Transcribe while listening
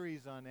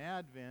on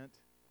Advent,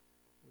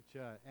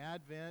 which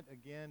Advent,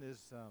 again,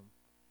 is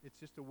it's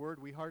just a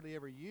word we hardly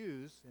ever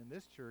use in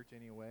this church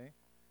anyway.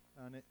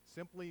 And it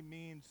simply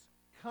means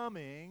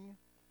coming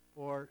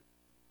or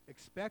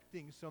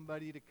expecting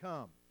somebody to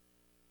come.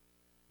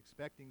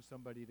 Expecting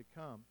somebody to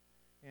come.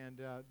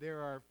 And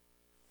there are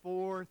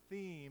 4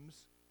 themes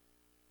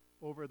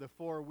over the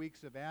 4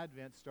 weeks of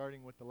Advent,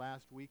 starting with the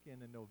last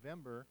weekend in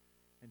November.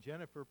 And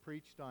Jennifer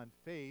preached on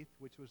faith,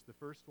 which was the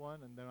first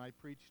one, and then I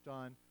preached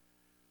on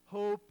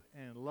hope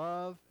and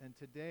love, and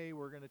today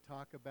we're going to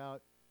talk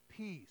about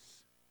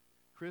peace,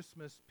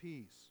 Christmas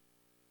peace.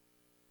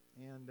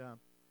 And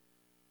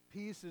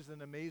peace is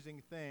an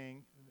amazing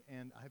thing,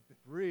 and I've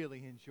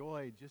really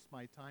enjoyed just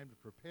my time to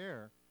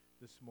prepare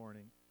this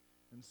morning.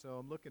 And so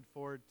I'm looking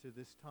forward to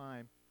this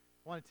time.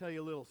 I want to tell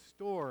you a little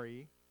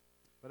story,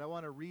 but I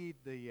want to read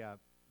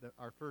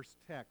our first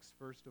text,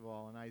 first of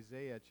all, in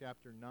Isaiah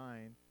chapter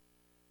 9,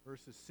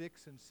 verses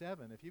 6 and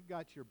 7. If you've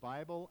got your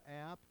Bible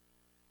app,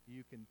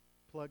 you can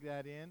plug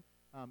that in.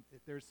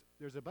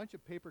 There's a bunch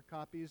of paper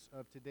copies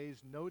of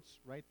today's notes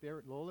right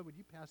there. Lola, would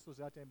you pass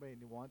those out to anybody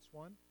who wants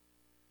one?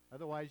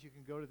 Otherwise, you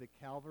can go to the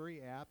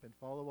Calvary app and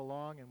follow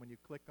along, and when you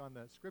click on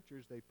the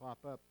scriptures, they pop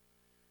up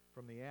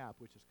from the app,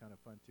 which is kind of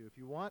fun too. If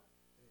you want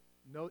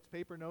notes,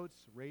 paper notes,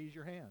 raise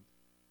your hand,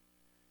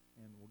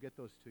 and we'll get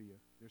those to you.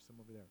 There's some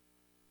over there.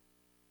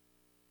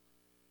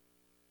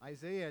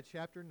 Isaiah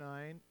chapter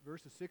 9,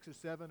 verses 6 and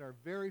 7 are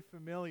very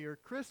familiar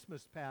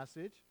Christmas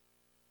passage.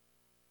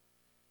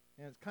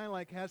 And it's kind of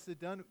like has to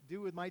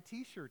do with my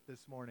T-shirt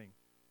this morning.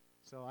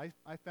 So I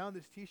found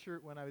this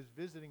T-shirt when I was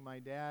visiting my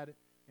dad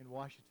in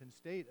Washington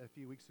State a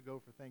few weeks ago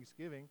for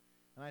Thanksgiving.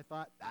 And I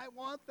thought, I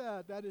want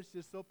that. That is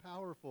just so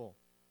powerful.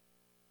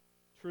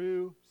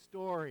 True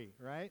story,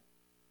 right?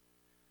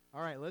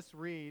 All right, let's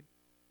read.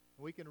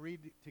 We can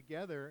read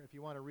together if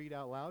you want to read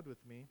out loud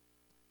with me.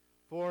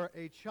 For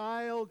a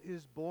child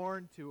is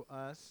born to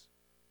us,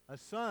 a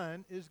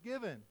son is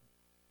given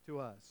to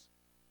us.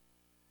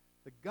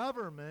 The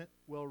government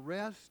will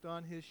rest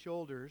on his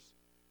shoulders,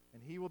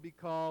 and he will be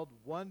called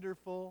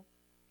Wonderful,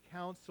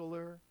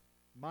 Counselor,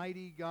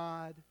 Mighty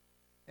God,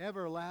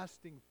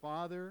 Everlasting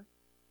Father,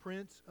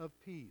 Prince of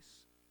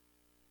Peace.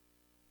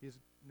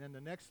 Then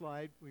the next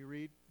slide we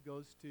read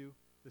goes to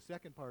the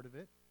second part of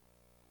it.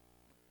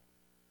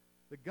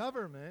 His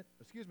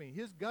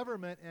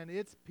government and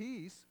its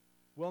peace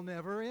will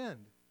never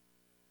end.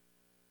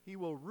 He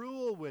will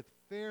rule with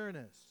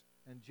fairness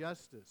and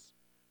justice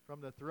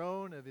from the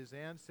throne of his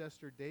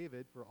ancestor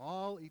David for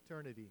all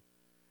eternity.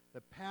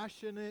 The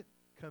passionate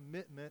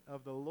commitment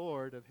of the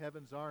Lord of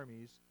heaven's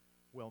armies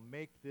will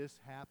make this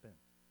happen.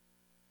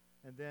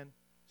 And then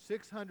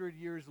 600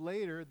 years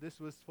later, this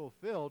was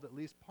fulfilled. At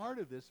least part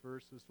of this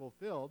verse was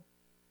fulfilled.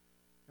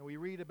 And we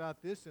read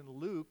about this in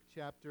Luke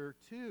chapter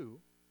 2,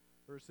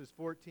 verses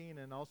 14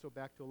 and also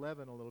back to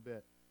 11 a little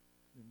bit.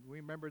 And we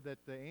remember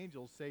that the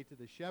angels say to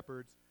the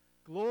shepherds,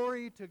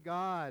 "Glory to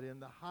God in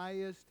the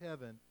highest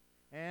heaven,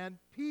 and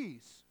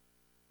peace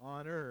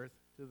on earth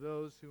to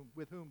those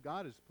with whom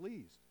God is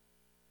pleased."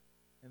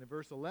 And in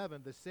verse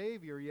 11, the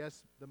Savior,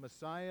 yes, the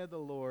Messiah, the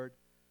Lord,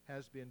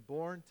 has been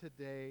born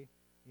today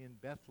in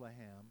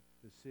Bethlehem,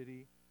 the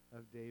city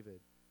of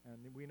David.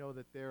 And we know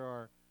that there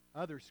are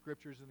other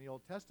scriptures in the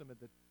Old Testament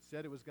that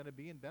said it was going to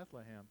be in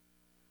Bethlehem.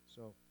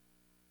 So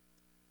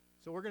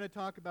we're going to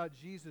talk about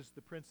Jesus,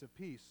 the Prince of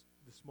Peace,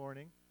 this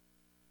morning.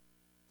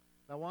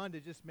 I wanted to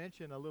just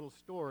mention a little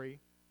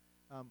story.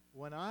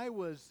 When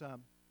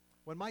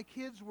my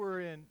kids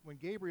were when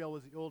Gabriel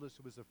was the oldest,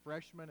 who was a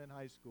freshman in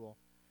high school,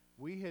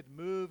 we had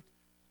moved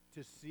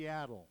to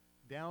Seattle,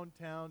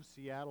 downtown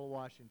Seattle,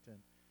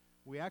 Washington.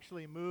 We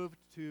actually moved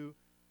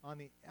on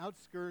the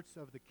outskirts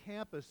of the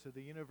campus of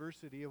the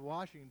University of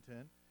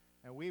Washington,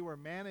 and we were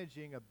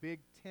managing a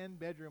big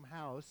 10-bedroom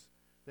house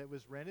that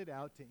was rented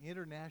out to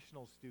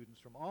international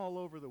students from all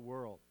over the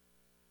world.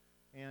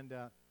 And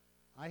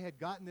I had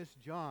gotten this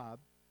job,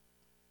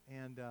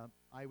 and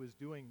I was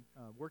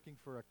working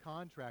for a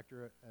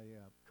contractor,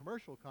 a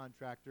commercial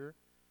contractor,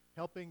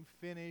 helping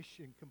finish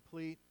and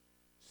complete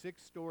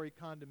 6-story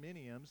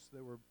condominiums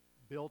that were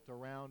built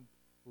around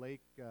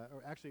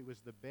or actually it was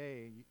the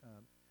bay,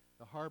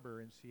 the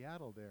harbor in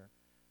Seattle there.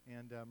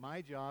 And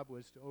my job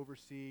was to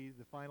oversee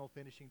the final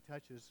finishing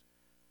touches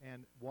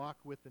and walk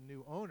with the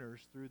new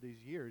owners through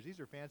these years.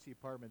 These are fancy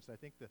apartments. I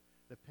think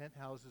the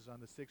penthouses on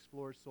the 6th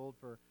floor sold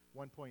for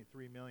 $1.3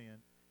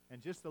 million.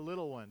 And just the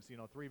little ones,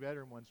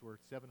 3-bedroom ones, were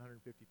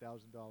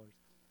 $750,000.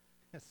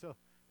 So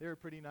they were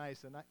pretty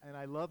nice. And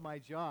I love my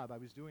job. I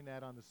was doing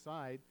that on the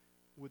side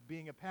with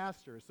being a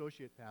pastor,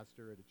 associate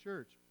pastor at a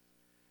church.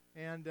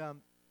 And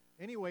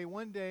anyway,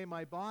 one day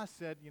my boss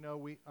said,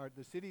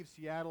 the city of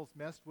Seattle's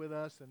messed with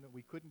us and that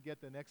we couldn't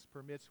get the next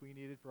permits we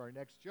needed for our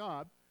next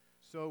job.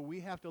 So we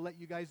have to let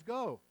you guys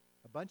go,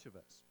 a bunch of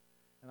us.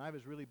 And I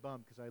was really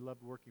bummed because I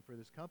loved working for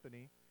this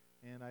company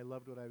and I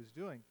loved what I was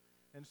doing.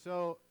 And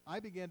so I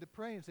began to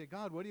pray and say,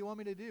 God, what do you want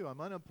me to do? I'm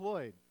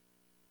unemployed.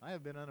 I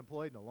have been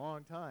unemployed in a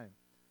long time.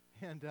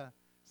 And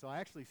so I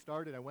actually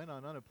I went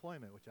on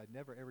unemployment, which I'd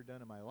never ever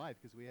done in my life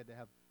because we had to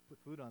have put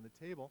food on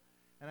the table.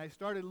 And I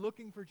started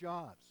looking for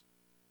jobs.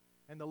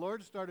 And the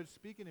Lord started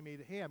speaking to me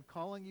that, hey, I'm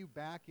calling you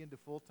back into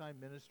full-time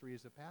ministry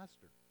as a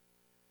pastor.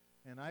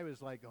 And I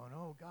was like going,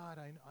 oh, God,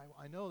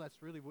 I know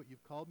that's really what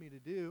you've called me to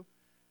do.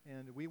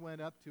 And we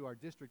went up to our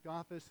district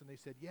office, and they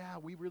said, yeah,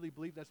 we really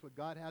believe that's what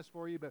God has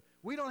for you, but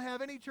we don't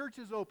have any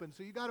churches open,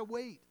 so you got to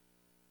wait.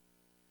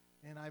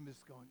 And I'm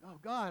just going, oh,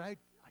 God,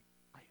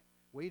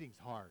 waiting's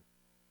hard.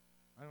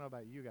 I don't know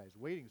about you guys.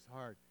 Waiting's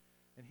hard.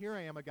 And here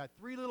I am. I got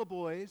 3 little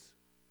boys,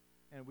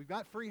 and we've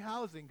got free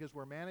housing because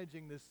we're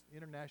managing this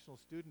international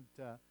student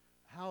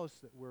house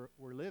that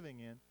we're living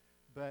in.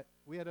 But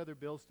we had other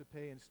bills to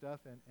pay and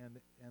stuff,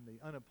 and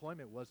the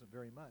unemployment wasn't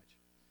very much.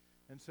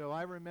 And so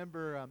I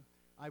remember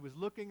I was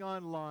looking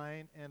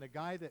online, and a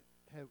guy that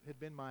had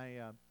been my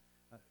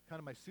kind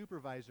of my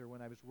supervisor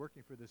when I was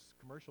working for this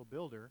commercial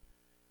builder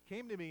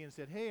came to me and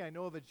said, hey, I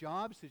know of a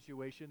job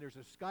situation. There's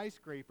a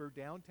skyscraper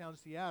downtown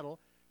Seattle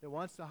that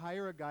wants to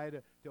hire a guy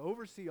to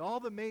oversee all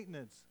the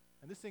maintenance.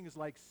 And this thing is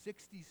like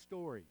 60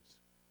 stories.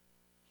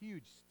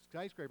 Huge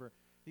skyscraper.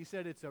 He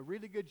said it's a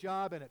really good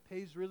job, and it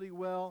pays really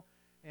well.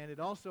 And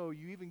it also,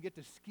 you even get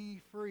to ski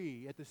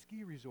free at the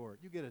ski resort.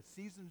 You get a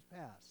season's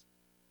pass.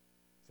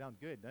 Sounds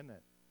good, doesn't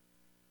it?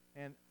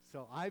 And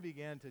so I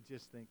began to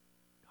just think,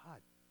 God,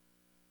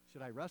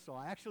 should I wrestle?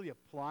 I actually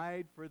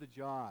applied for the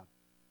job.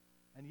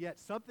 And yet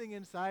something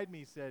inside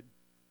me said,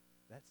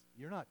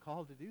 you're not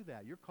called to do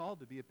that. You're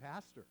called to be a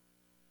pastor.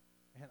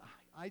 And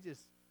I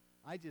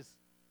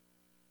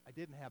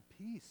didn't have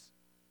peace.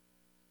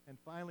 And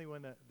finally,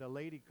 when the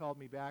lady called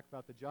me back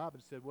about the job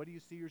and said, what do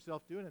you see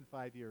yourself doing in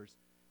 5 years?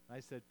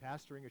 I said,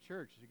 pastoring a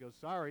church. She goes,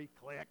 sorry,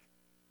 click.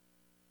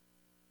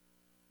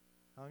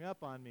 Hung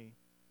up on me.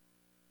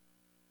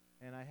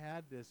 And I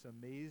had this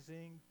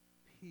amazing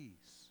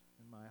peace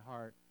in my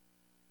heart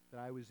that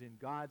I was in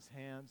God's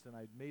hands and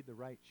I'd made the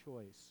right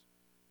choice.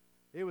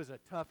 It was a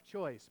tough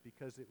choice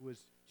because it was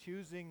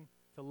choosing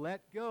to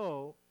let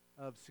go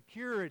of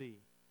security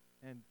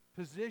and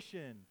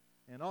position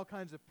and all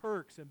kinds of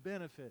perks and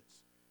benefits,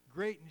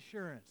 great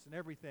insurance and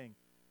everything,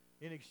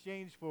 in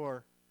exchange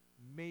for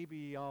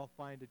maybe I'll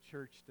find a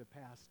church to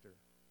pastor.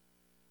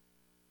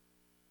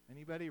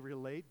 Anybody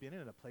relate? Been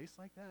in a place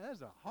like that?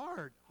 That's a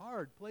hard,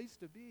 hard place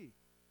to be.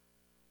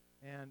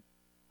 And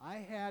I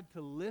had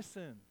to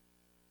listen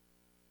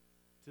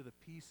to the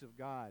peace of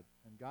God.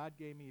 And God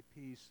gave me a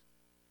peace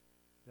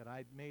that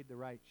I'd made the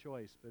right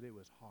choice, but it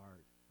was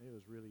hard. It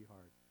was really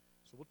hard.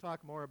 So we'll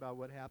talk more about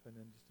what happened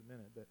in just a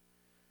minute. But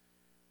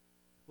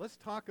let's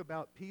talk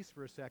about peace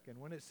for a second.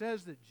 When it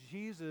says that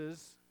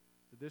Jesus,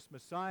 this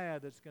Messiah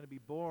that's going to be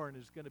born,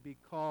 is going to be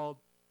called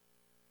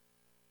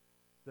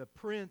the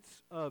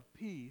Prince of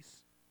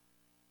Peace,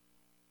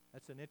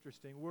 that's an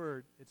interesting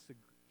word. It's the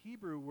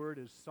Hebrew word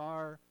is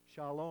Sar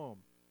Shalom.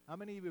 How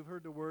many of you have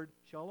heard the word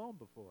shalom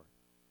before?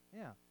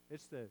 Yeah,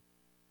 it's the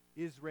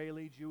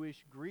Israeli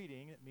Jewish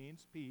greeting. It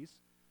means peace.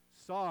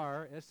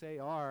 Sar,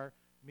 S-A-R,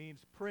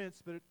 means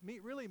prince, but it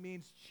really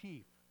means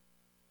chief.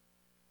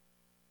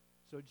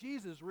 So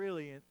Jesus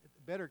really, in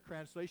better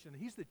translation,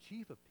 he's the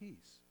chief of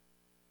peace.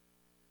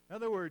 In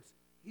other words,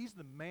 he's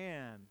the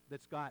man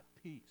that's got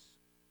peace.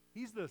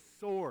 He's the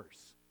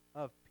source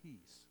of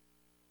peace.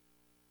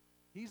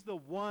 He's the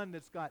one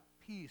that's got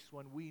peace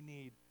when we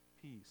need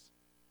peace.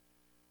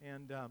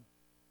 And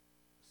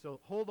so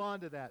hold on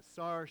to that,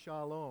 Sar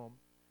Shalom,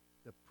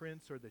 the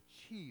prince or the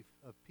chief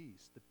of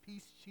peace, the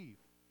peace chief,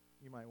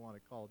 you might want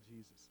to call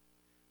Jesus.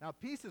 Now,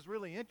 peace is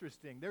really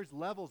interesting. There's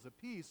levels of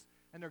peace,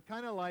 and they're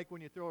kind of like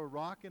when you throw a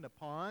rock in a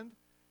pond,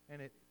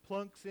 and it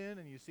plunks in,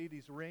 and you see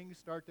these rings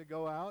start to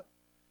go out.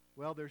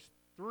 Well, there's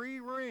 3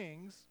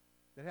 rings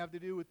that have to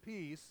do with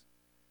peace,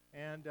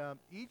 and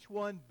each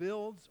one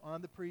builds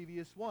on the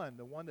previous one.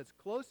 The one that's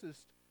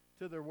closest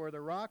to where the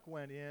rock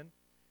went in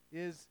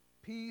is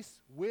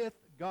peace with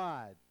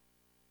God.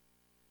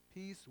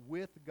 Peace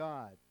with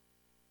God.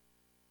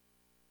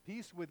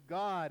 Peace with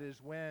God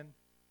is when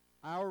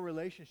our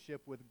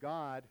relationship with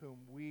God,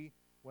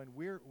 when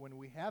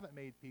we haven't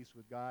made peace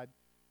with God,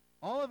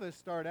 all of us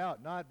start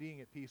out not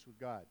being at peace with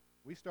God.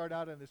 We start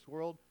out in this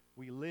world,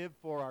 we live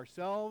for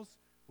ourselves,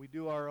 we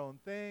do our own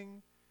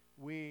thing,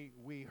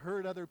 we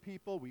hurt other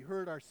people, we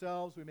hurt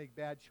ourselves, we make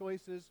bad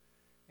choices,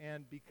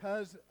 and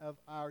because of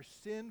our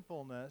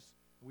sinfulness,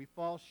 we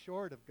fall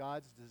short of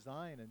God's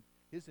design and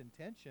his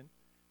intention.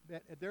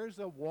 That there's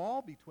a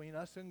wall between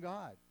us and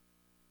God,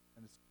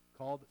 and it's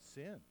called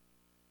sin.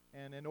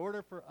 And in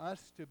order for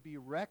us to be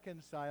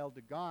reconciled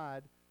to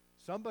God,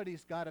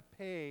 somebody's got to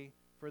pay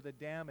for the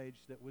damage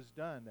that was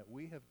done, that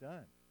we have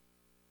done.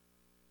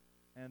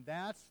 And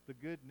that's the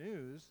good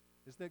news,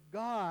 is that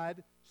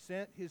God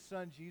sent his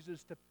son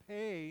Jesus to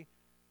pay,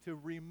 to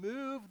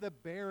remove the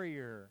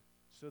barrier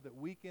so that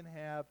we can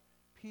have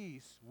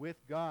peace with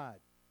God.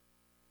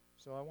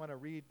 So I want to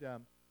read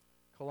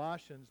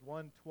Colossians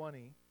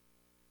 1:20,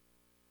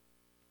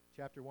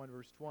 chapter 1,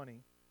 verse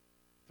 20.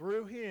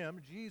 Through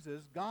him,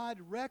 Jesus, God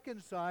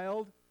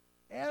reconciled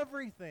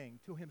everything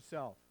to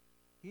himself.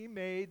 He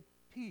made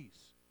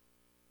peace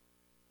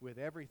with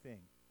everything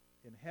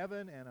in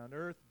heaven and on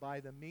earth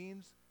by the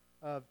means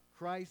of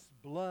Christ's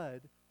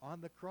blood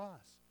on the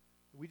cross.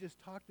 We just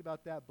talked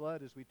about that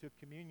blood as we took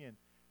communion.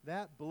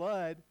 That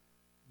blood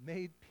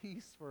made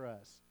peace for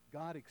us.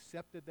 God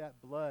accepted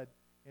that blood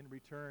in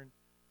return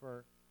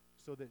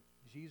so that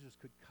Jesus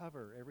could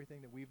cover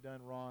everything that we've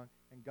done wrong,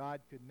 and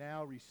God could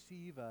now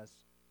receive us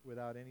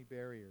without any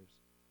barriers.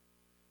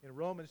 In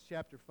Romans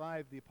chapter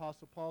 5, the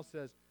Apostle Paul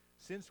says,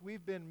 since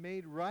we've been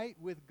made right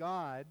with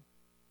God,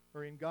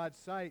 or in God's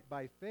sight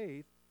by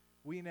faith,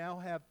 we now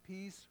have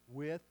peace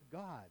with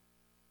God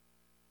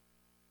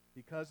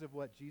because of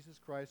what Jesus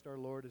Christ our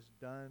Lord has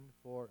done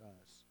for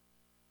us.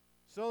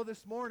 So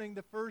this morning,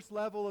 the first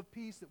level of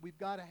peace that we've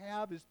got to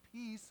have is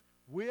peace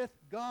with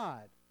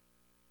God.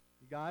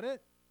 You got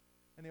it?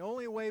 And the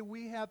only way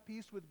we have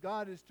peace with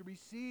God is to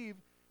receive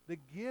the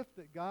gift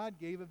that God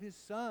gave of His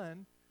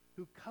Son,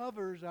 who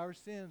covers our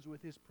sins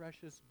with His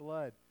precious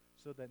blood,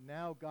 so that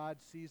now God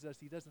sees us.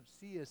 He doesn't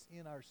see us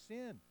in our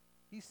sin.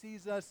 He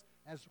sees us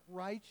as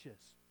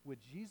righteous with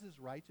Jesus'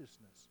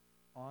 righteousness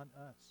on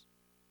us.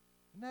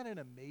 Isn't that an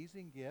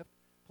amazing gift?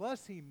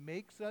 Plus, He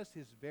makes us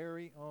His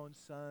very own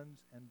sons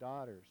and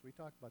daughters. We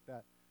talked about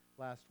that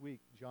last week.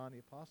 John the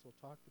Apostle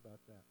talked about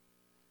that.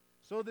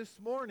 So this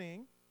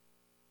morning,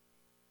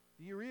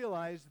 do you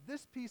realize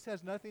this peace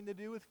has nothing to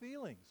do with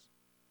feelings?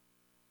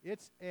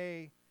 It's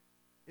a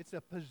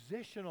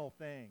positional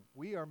thing.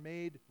 We are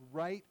made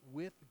right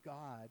with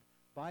God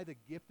by the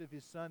gift of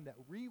His Son that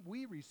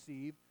we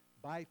receive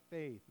by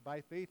faith.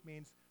 By faith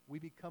means we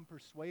become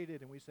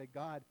persuaded and we say,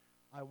 God,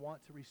 I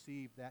want to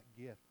receive that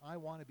gift. I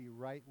want to be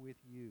right with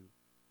you.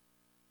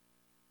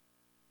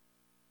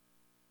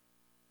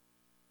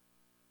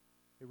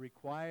 It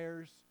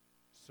requires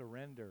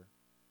surrender.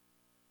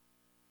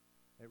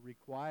 It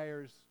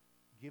requires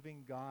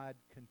giving God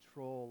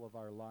control of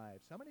our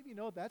lives. How many of you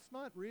know that's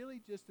not really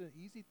just an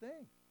easy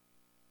thing?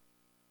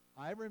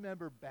 I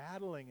remember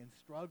battling and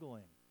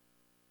struggling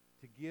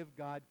to give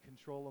God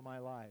control of my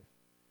life.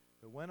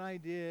 But when I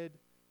did,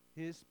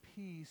 His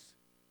peace,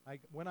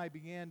 when I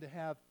began to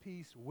have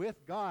peace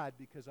with God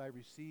because I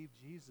received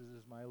Jesus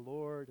as my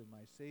Lord and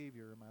my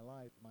Savior in my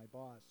life, my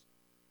boss,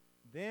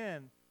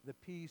 then the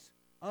peace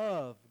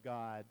of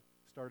God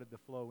started to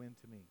flow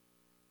into me.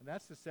 And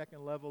that's the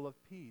second level of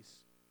peace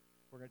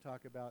we're going to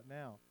talk about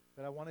now.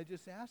 But I want to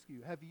just ask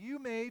you, have you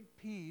made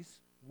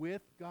peace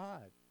with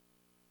God?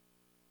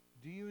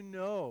 Do you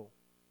know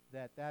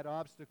that that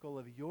obstacle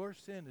of your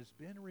sin has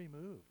been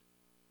removed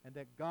and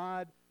that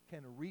God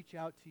can reach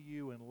out to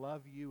you and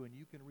love you and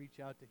you can reach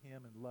out to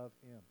Him and love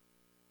Him?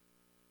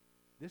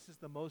 This is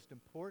the most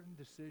important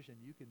decision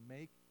you can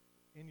make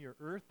in your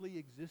earthly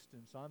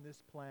existence on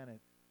this planet,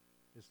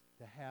 is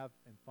to have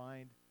and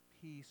find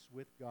peace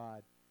with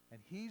God. And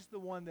He's the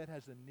one that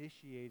has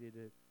initiated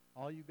it.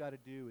 All you got to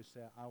do is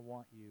say, I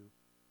want you.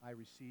 I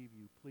receive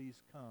you.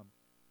 Please come.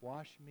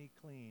 Wash me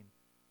clean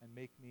and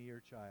make me your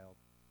child.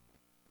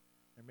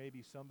 There may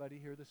be somebody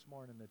here this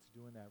morning that's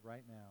doing that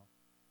right now.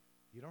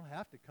 You don't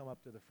have to come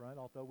up to the front,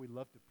 although we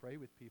love to pray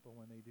with people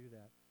when they do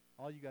that.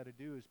 All you got to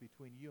do is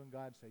between you and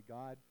God say,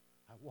 God,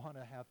 I want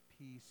to have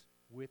peace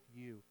with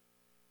you.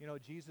 You know,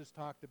 Jesus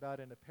talked about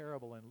in a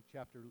parable in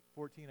chapter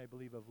 14, I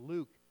believe, of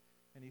Luke,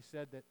 and He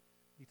said that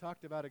He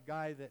talked about a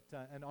guy that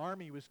an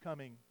army was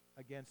coming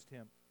against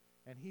him.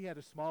 And he had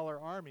a smaller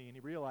army, and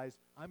he realized,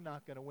 I'm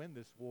not going to win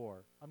this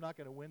war. I'm not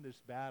going to win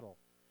this battle.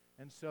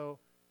 And so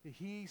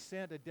he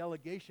sent a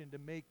delegation to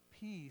make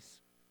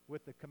peace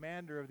with the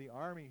commander of the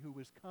army who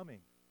was coming.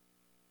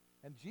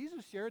 And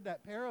Jesus shared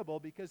that parable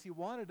because He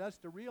wanted us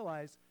to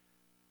realize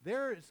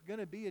there is going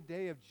to be a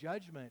day of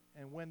judgment,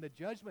 and when the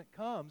judgment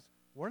comes,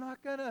 we're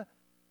not going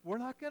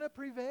to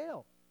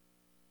prevail.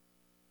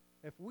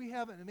 If we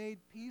haven't made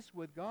peace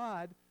with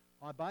God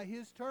by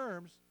His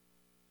terms,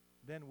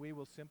 then we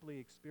will simply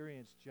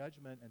experience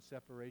judgment and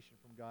separation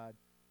from God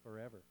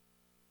forever.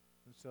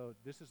 And so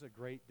this is a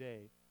great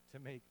day to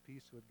make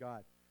peace with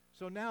God.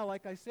 So now,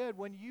 like I said,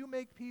 when you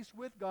make peace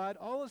with God,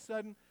 all of a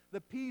sudden,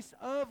 the peace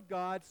of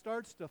God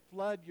starts to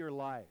flood your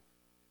life.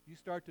 You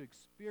start to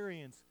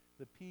experience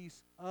the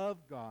peace of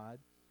God,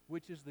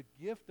 which is the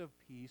gift of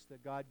peace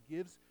that God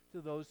gives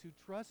to those who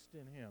trust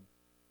in Him.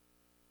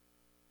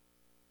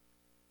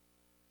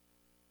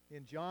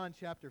 In John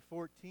chapter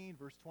 14,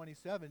 verse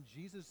 27,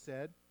 Jesus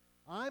said,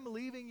 I'm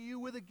leaving you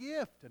with a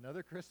gift,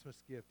 another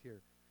Christmas gift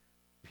here,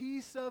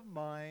 peace of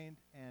mind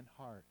and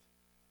heart.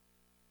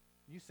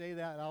 You say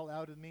that out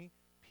loud with me,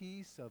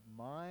 peace of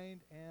mind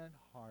and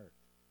heart.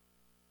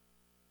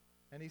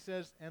 And He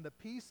says, and the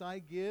peace I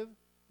give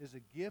is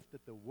a gift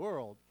that the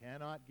world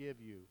cannot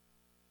give you.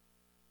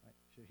 I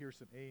should hear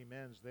some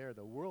amens there.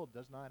 The world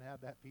does not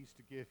have that peace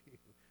to give you.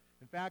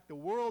 In fact, the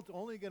world's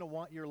only going to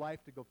want your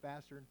life to go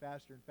faster and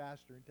faster and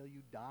faster until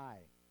you die.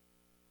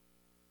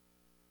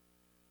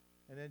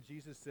 And then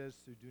Jesus says,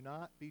 so do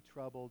not be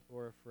troubled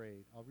or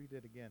afraid. I'll read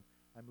it again.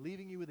 I'm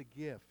leaving you with a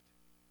gift,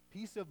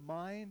 peace of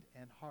mind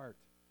and heart.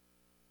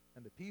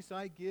 And the peace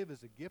I give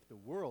is a gift the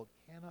world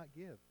cannot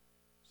give.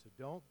 So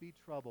don't be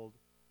troubled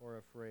or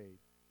afraid.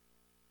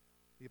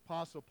 The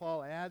Apostle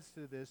Paul adds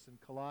to this in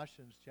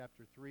Colossians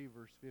chapter 3,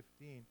 verse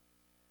 15.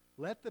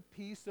 Let the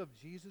peace of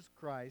Jesus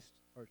Christ,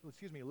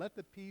 let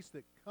the peace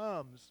that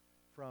comes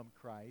from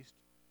Christ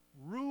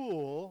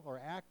rule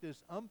or act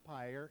as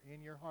umpire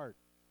in your heart.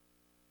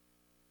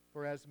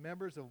 For as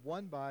members of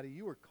one body,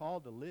 you are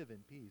called to live in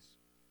peace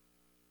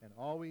and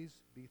always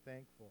be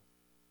thankful.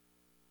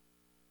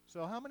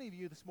 So how many of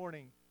you this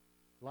morning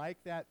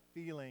like that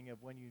feeling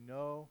of when you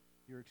know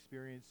you're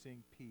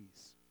experiencing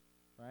peace,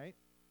 right?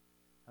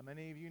 How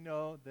many of you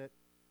know that,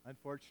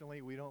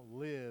 unfortunately, we don't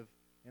live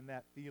in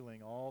that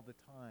feeling all the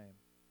time,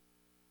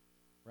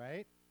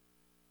 right?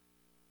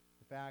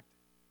 In fact,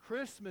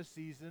 Christmas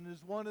season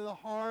is one of the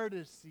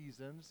hardest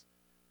seasons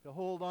to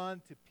hold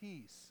on to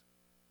peace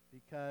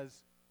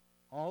because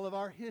all of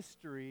our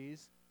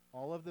histories,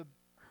 all of the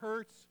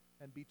hurts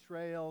and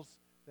betrayals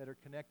that are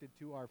connected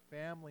to our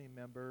family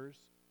members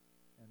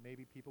and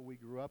maybe people we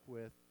grew up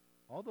with,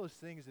 all those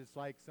things, it's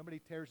like somebody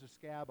tears a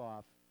scab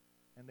off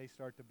and they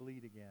start to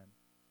bleed again.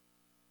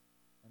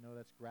 I know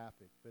that's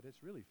graphic, but it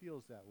really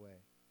feels that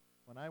way.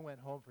 When I went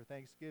home for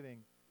Thanksgiving,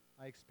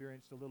 I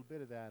experienced a little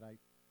bit of that.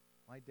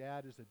 My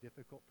dad is a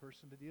difficult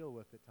person to deal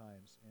with at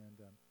times, and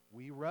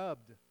we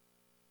rubbed,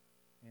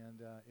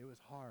 and it was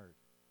hard.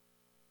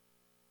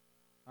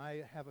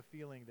 I have a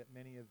feeling that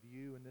many of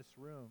you in this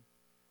room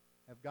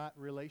have got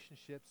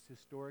relationships,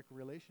 historic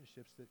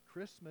relationships, that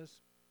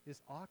Christmas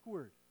is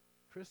awkward.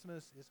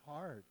 Christmas is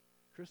hard.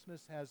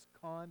 Christmas has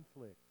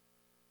conflict.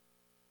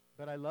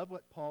 But I love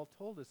what Paul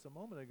told us a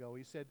moment ago.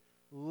 He said,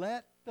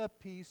 let the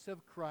peace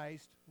of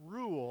Christ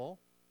rule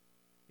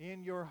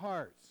in your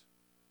hearts.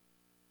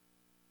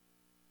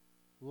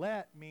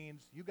 Let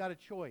means you got a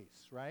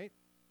choice, right?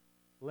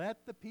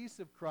 Let the peace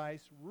of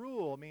Christ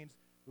rule means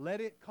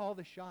let it call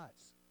the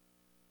shots.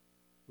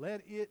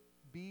 Let it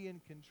be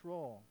in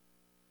control.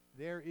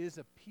 There is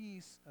a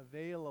peace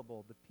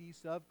available. The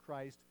peace of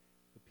Christ,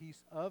 the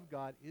peace of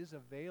God is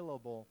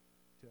available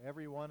to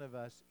every one of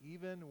us,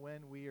 even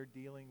when we are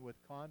dealing with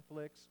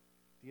conflicts,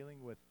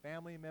 dealing with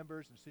family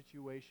members and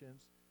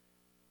situations.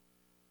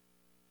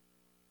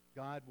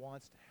 God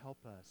wants to help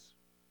us.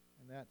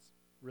 And that's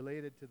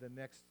related to the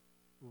next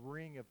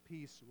ring of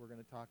peace we're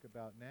going to talk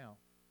about now.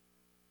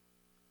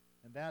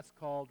 And that's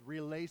called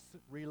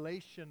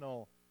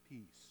relational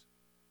peace.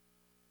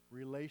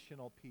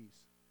 Relational peace.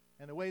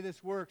 And the way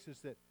this works is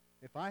that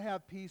if I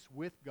have peace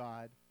with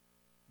God,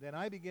 then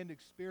I begin to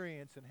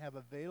experience and have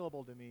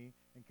available to me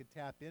and can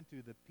tap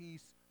into the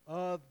peace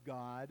of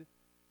God.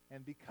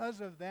 And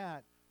because of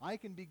that, I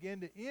can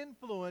begin to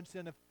influence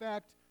and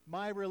affect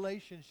my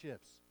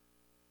relationships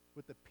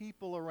with the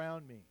people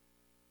around me.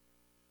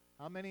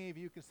 How many of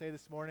you can say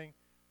this morning,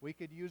 we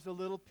could use a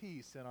little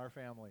peace in our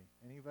family?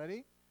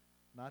 Anybody?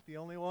 Not the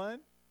only one?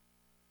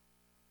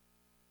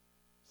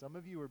 Some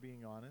of you are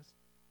being honest.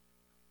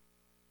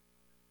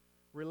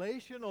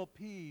 Relational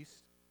peace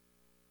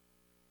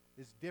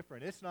is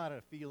different. It's not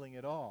a feeling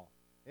at all.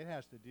 It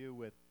has to do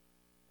with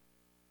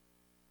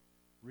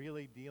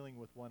really dealing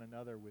with one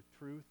another with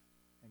truth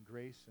and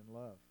grace and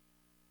love.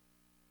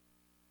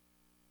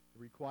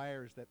 It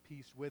requires that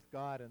peace with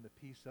God and the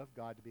peace of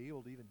God to be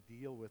able to even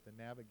deal with and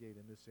navigate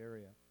in this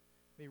area.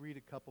 Let me read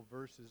a couple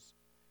verses.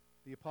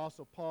 The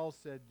Apostle Paul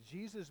said,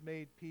 Jesus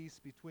made peace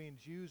between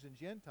Jews and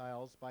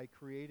Gentiles by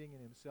creating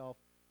in himself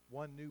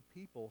one new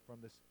people from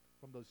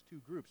those two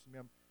groups.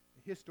 Remember,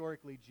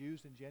 historically,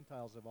 Jews and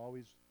Gentiles have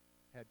always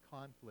had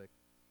conflict.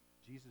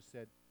 Jesus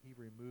said he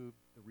removed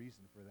the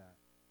reason for that.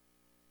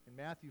 In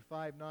Matthew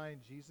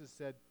 5:9, Jesus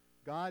said,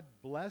 God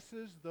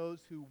blesses those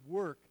who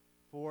work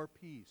for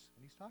peace.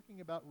 And he's talking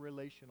about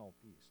relational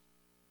peace.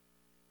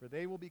 For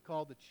they will be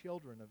called the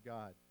children of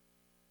God.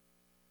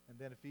 And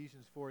then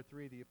Ephesians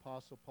 4:3, the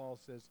Apostle Paul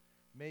says,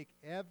 make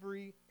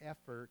every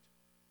effort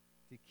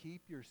to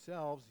keep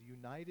yourselves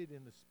united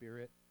in the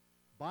Spirit,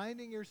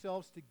 binding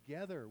yourselves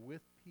together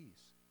with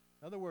peace.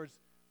 In other words,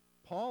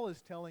 Paul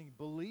is telling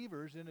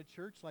believers in a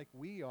church like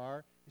we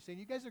are, he's saying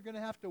you guys are going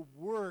to have to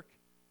work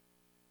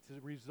to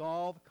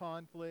resolve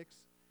conflicts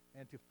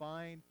and to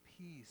find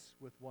peace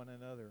with one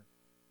another.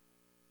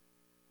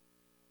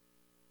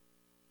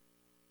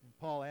 And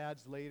Paul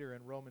adds later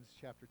in Romans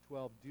chapter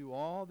 12, do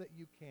all that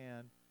you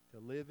can to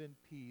live in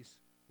peace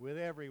with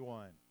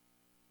everyone.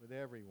 With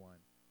everyone.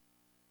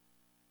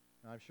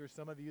 Now, I'm sure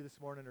some of you this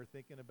morning are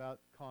thinking about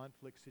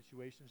conflict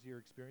situations you're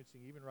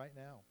experiencing even right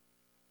now.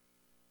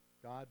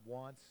 God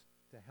wants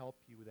to help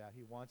you with that.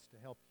 He wants to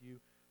help you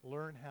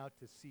learn how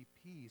to see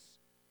peace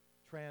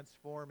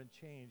transform and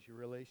change your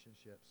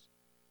relationships.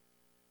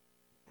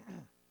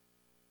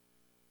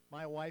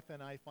 My wife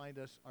and I find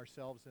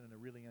ourselves in a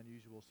really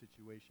unusual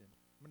situation.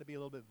 I'm going to be a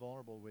little bit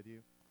vulnerable with you.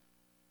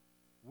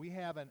 We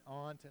have an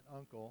aunt and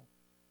uncle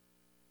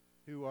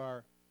who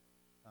are,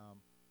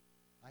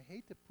 I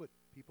hate to put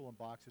people in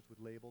boxes with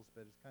labels,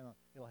 but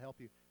it'll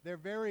help you. They're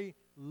very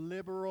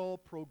liberal,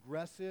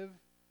 progressive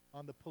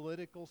on the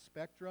political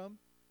spectrum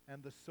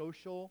and the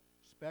social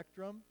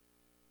spectrum.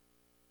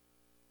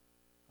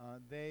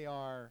 They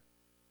are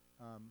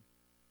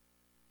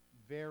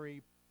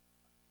very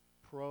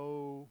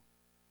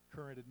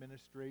pro-current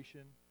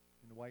administration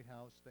in the White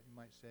House, that you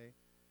might say.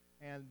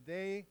 And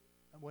they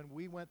when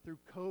we went through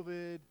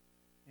COVID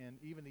and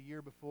even the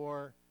year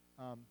before,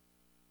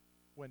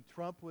 when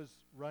Trump was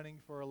running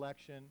for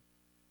election,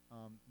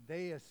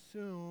 they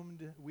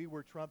assumed we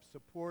were Trump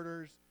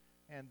supporters,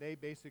 and they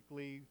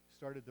basically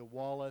started to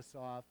wall us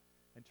off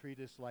and treat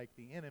us like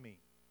the enemy.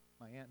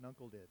 My aunt and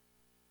uncle did.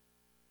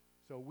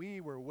 So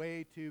we were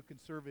way too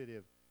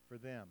conservative for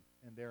them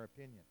in their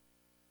opinion.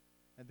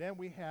 And then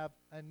we have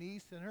a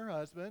niece and her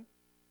husband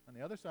on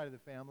the other side of the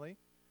family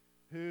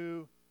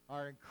who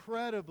are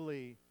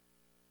incredibly,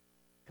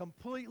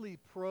 completely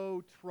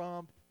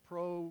pro-Trump,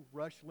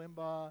 pro-Rush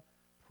Limbaugh,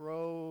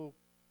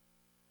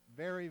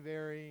 very,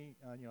 very,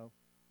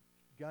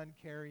 gun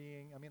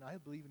carrying. I mean, I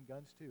believe in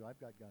guns too. I've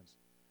got guns.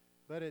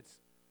 But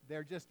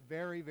they're just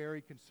very,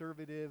 very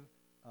conservative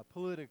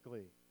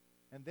politically.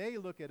 And they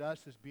look at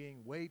us as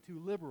being way too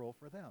liberal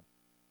for them.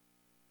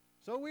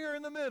 So we are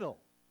in the middle.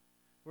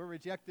 We're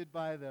rejected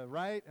by the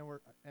right and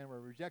we're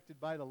rejected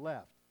by the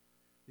left.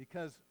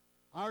 Because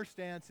our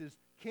stance is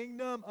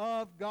kingdom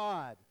of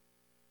God.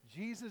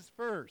 Jesus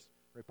first.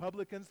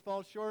 Republicans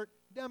fall short.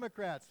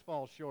 Democrats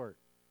fall short.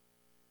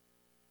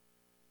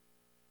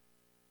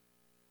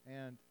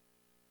 And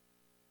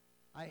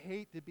I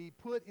hate to be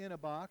put in a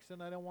box,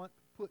 and I don't want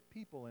to put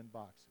people in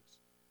boxes.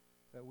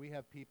 But we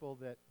have people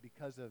that,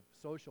 because of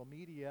social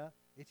media,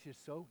 it's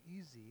just so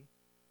easy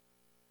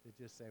to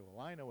just say,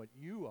 well, I know what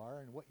you are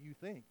and what you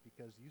think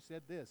because you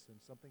said this and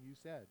something you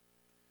said.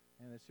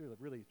 And it's really,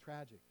 really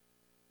tragic.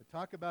 But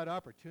talk about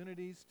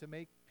opportunities to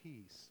make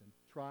peace and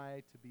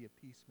try to be a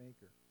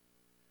peacemaker.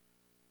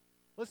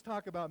 Let's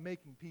talk about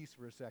making peace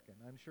for a second.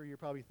 I'm sure you're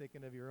probably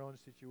thinking of your own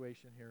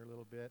situation here a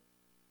little bit.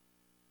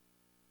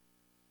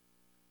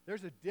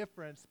 There's a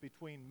difference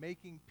between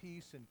making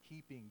peace and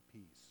keeping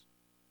peace.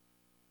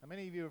 How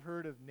many of you have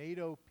heard of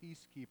NATO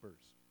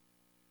peacekeepers?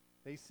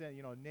 They send,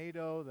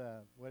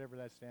 NATO, whatever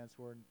that stands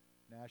for,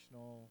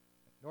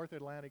 North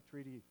Atlantic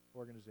Treaty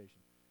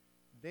Organization.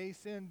 They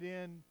send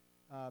in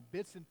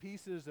bits and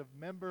pieces of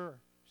member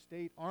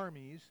state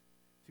armies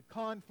to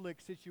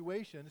conflict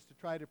situations to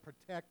try to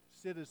protect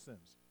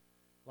citizens.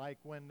 Like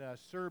when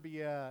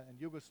Serbia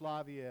and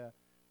Yugoslavia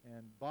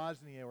and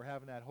Bosnia were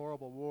having that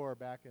horrible war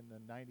back in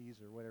the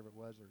 90s or whatever it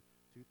was, or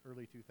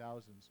early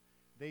 2000s.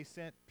 They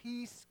sent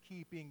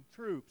peacekeeping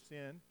troops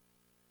in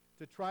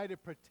to try to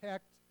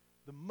protect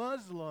the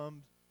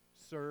Muslim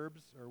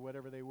Serbs, or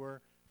whatever they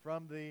were,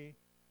 from the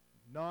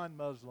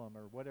non-Muslim,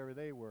 or whatever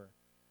they were.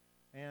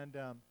 And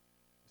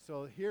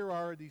so here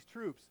are these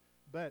troops.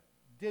 But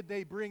did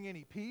they bring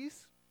any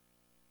peace?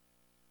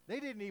 They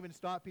didn't even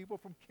stop people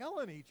from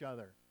killing each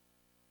other.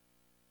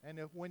 And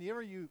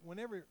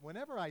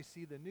whenever I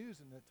see the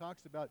news and it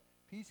talks about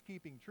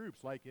peacekeeping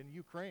troops, like in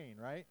Ukraine,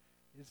 right?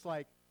 It's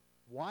like,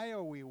 why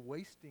are we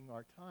wasting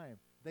our time?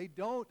 They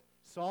don't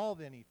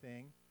solve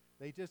anything.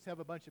 They just have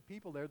a bunch of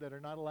people there that are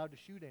not allowed to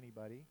shoot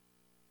anybody.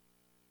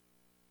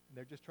 And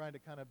they're just trying to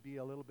kind of be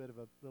a little bit of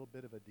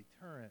a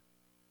deterrent.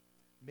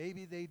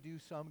 Maybe they do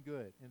some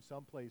good in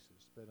some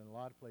places, but in a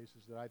lot of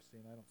places that I've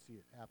seen, I don't see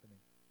it happening.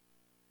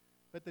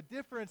 But the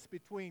difference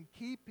between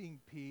keeping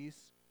peace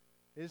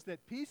is that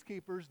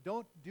peacekeepers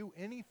don't do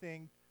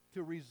anything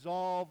to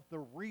resolve the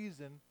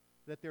reason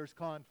that there's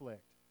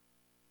conflict.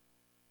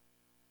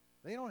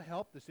 They don't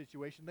help the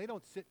situation. They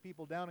don't sit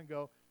people down and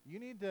go, you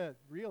need to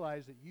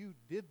realize that you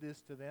did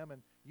this to them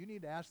and you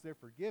need to ask their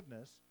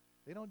forgiveness.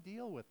 They don't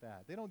deal with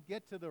that. They don't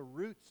get to the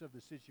roots of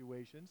the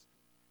situations.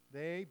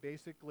 They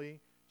basically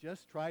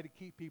just try to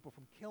keep people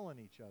from killing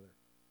each other.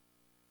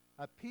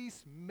 A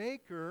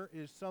peacemaker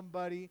is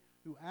somebody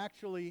who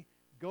actually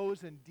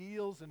goes and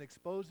deals and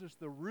exposes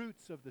the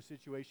roots of the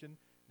situation,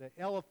 the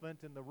elephant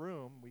in the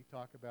room we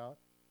talk about.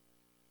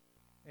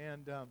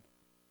 And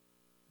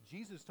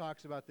Jesus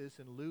talks about this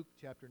in Luke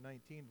chapter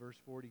 19, verse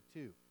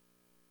 42.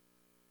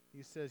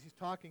 He says, he's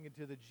talking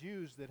to the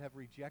Jews that have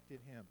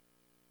rejected him.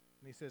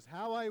 And he says,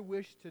 how I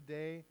wish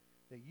today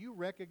that you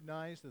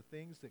recognize the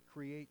things that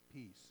create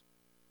peace.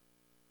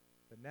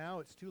 But now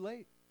it's too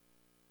late.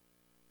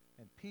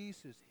 And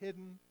peace is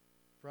hidden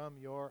from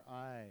your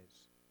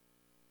eyes.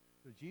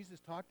 So Jesus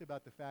talked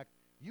about the fact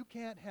you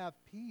can't have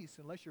peace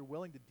unless you're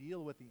willing to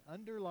deal with the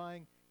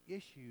underlying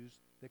issues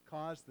that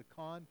caused the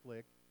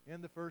conflict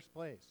in the first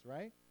place,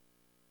 right?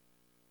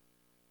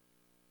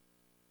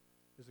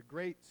 There's a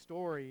great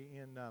story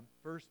in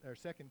 2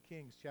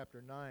 Kings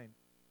chapter 9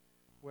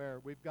 where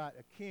we've got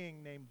a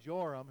king named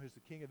Joram, who's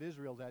the king of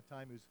Israel at that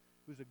time,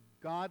 who's a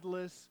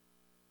godless,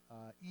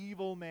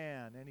 evil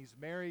man, and he's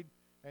married,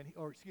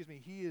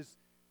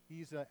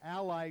 he's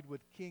allied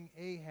with King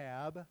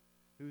Ahab,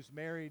 who's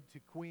married to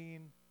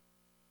Queen,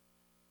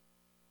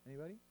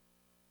 anybody?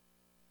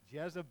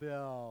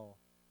 Jezebel.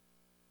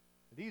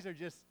 These are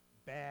just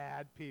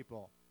bad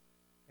people.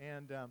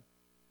 And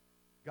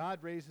God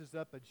raises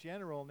up a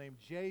general named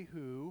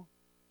Jehu,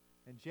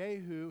 and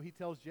Jehu, he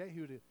tells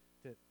Jehu to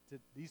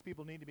these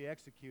people need to be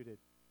executed.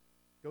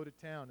 Go to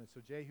town. And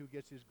so Jehu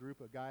gets his group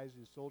of guys,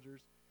 his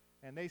soldiers,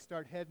 and they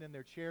start heading in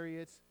their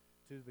chariots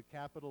to the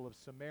capital of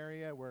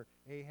Samaria, where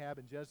Ahab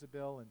and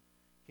Jezebel and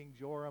King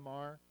Joram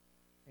are.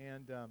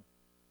 And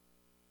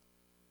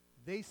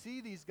they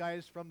see these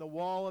guys from the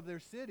wall of their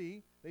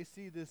city. They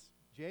see this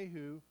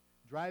Jehu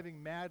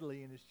driving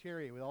madly in his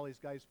chariot with all these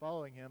guys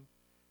following him,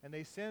 and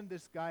they send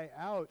this guy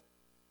out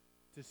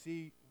to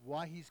see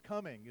why he's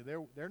coming. They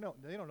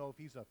don't know if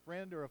he's a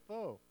friend or a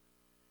foe.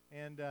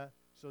 And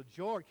so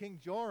King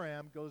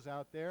Joram goes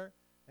out there,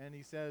 and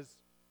he says,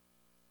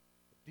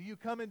 "Do you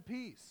come in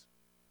peace?"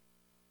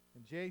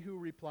 And Jehu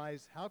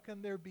replies, "How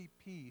can there be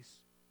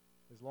peace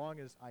as long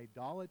as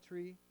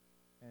idolatry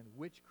and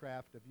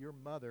witchcraft of your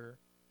mother,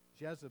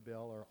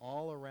 Jezebel, are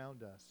all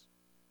around us?"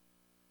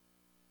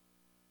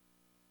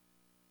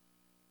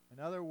 In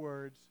other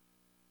words,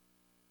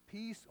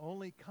 peace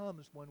only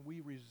comes when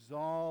we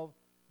resolve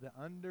the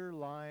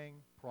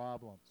underlying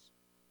problems,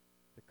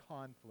 the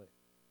conflict,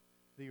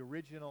 the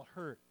original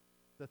hurt,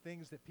 the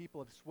things that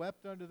people have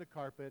swept under the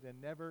carpet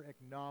and never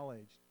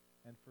acknowledged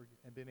and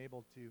been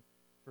able to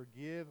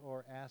forgive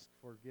or ask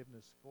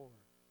forgiveness for.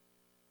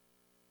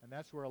 And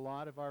that's where a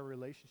lot of our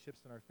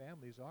relationships in our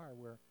families are,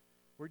 where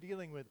we're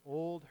dealing with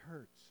old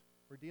hurts.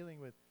 We're dealing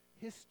with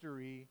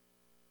history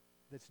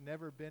that's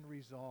never been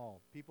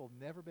resolved. People have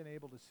never been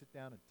able to sit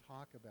down and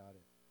talk about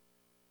it.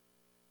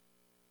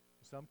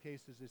 In some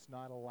cases, it's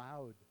not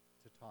allowed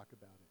to talk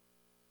about it.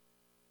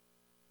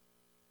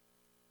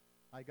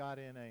 I got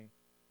in I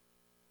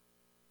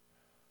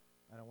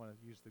don't want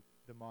to use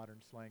the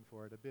modern slang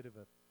for it, a bit of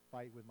a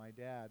fight with my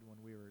dad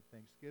when we were at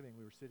Thanksgiving.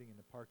 We were sitting in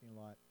the parking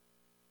lot,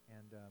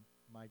 and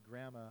my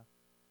stepmom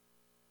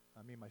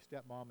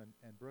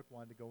and Brooke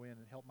wanted to go in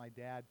and help my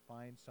dad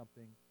find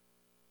something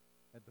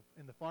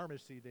in the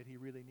pharmacy that he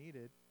really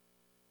needed.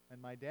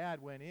 And my dad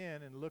went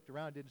in and looked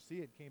around, didn't see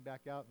it, came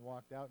back out and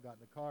walked out, got in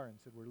the car and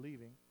said, "We're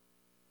leaving."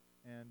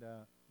 And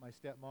my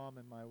stepmom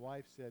and my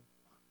wife said,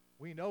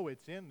 "We know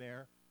it's in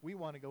there. We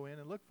want to go in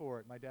and look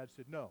for it." My dad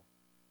said, "No."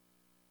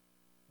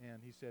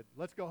 And he said,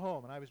 "Let's go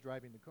home." And I was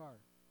driving the car.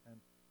 And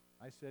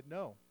I said,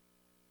 "No."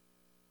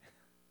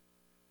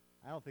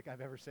 I don't think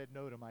I've ever said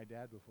no to my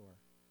dad before.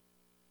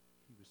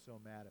 He was so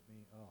mad at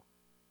me. Oh.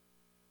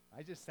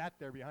 I just sat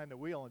there behind the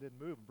wheel and didn't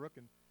move. And Brooke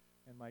and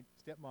my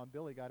stepmom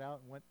Billy got out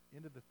and went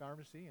into the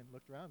pharmacy and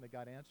looked around. They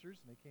got answers,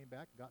 and they came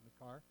back and got in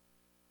the car.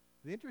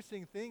 The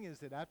interesting thing is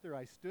that after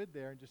I stood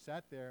there and just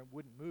sat there and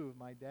wouldn't move,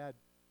 my dad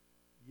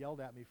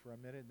yelled at me for a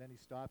minute, and then he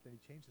stopped and he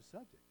changed the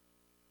subject.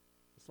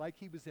 It's like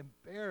he was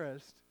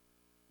embarrassed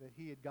that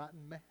he had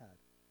gotten mad.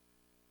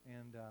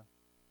 And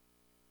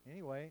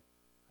anyway,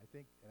 I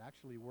think it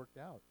actually worked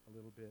out a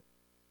little bit.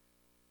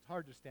 It's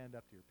hard to stand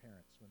up to your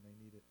parents when they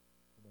need it,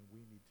 and when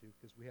we need to,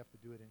 because we have to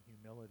do it in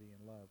humility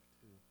and love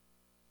too.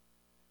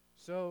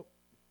 So,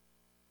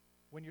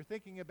 when you're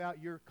thinking about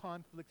your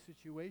conflict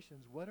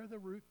situations, what are the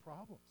root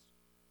problems?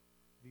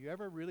 Do you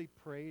ever really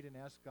prayed and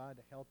asked God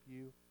to help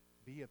you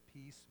be a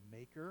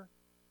peacemaker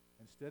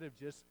instead of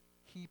just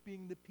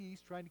keeping the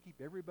peace, trying to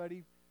keep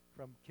everybody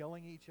from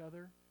killing each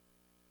other?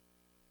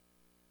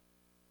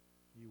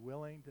 Are you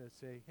willing to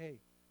say,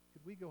 "Hey,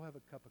 could we go have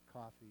a cup of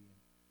coffee and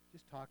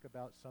just talk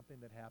about something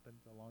that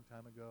happened a long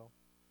time ago?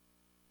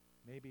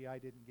 Maybe I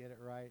didn't get it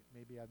right.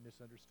 Maybe I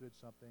misunderstood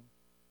something."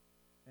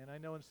 And I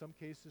know in some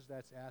cases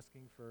that's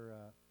asking for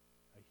a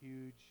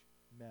huge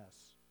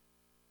mess.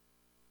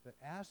 But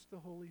ask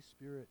the Holy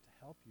Spirit to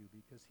help you,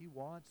 because he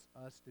wants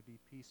us to be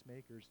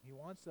peacemakers. He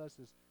wants us,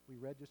 as we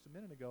read just a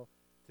minute ago,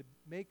 to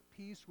make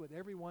peace with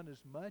everyone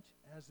as much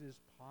as is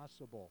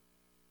possible.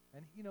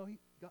 And,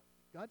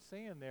 God's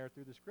saying there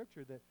through the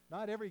scripture that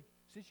not every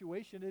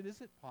situation it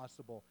isn't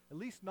possible, at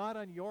least not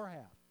on your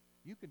half.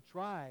 You can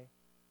try,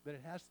 but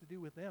it has to do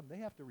with them. They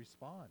have to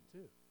respond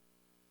too.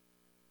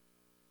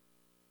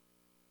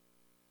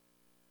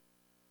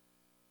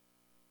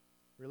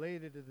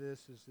 Related to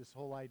this is this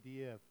whole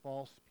idea of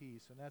false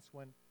peace, and that's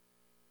when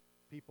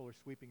people are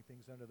sweeping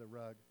things under the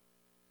rug.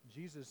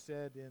 Jesus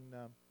said in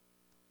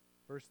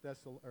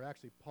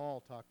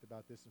Paul talked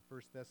about this in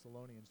 1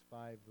 Thessalonians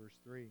 5, verse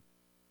 3.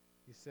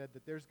 He said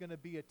that there's going to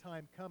be a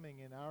time coming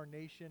in our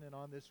nation and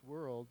on this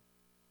world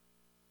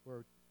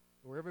where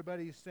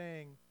everybody's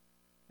saying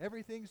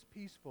everything's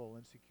peaceful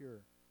and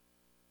secure.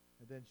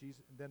 And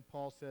then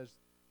Paul says,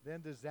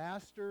 "Then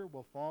disaster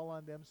will fall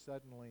on them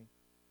suddenly,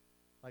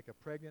 like a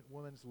pregnant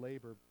woman's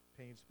labor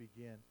pains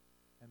begin,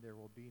 and there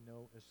will be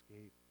no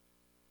escape."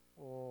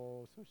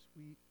 Oh, so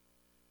sweet.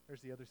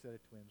 There's the other set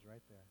of twins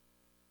right there.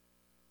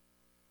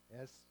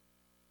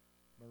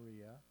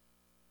 Maria,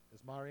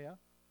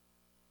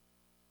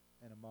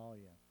 and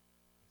Amalia.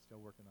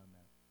 Still working on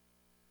that.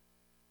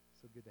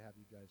 So good to have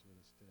you guys with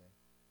us today.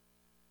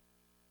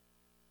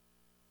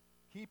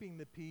 Keeping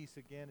the peace,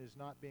 again, is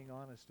not being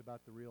honest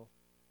about the real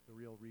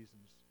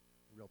reasons,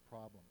 the real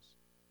problems.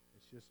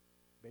 It's just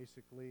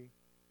basically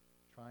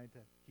trying to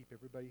keep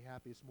everybody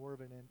happy. It's more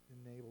of an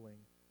enabling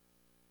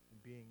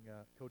and being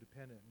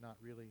codependent, not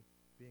really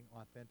being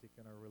authentic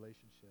in our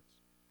relationships.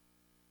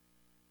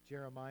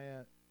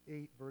 Jeremiah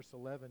 8, verse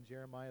 11,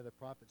 Jeremiah the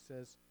prophet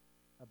says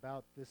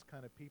about this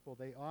kind of people,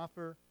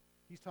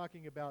 he's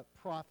talking about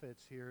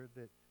prophets here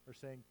that are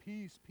saying,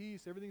 "Peace,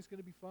 peace, everything's going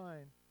to be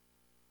fine,"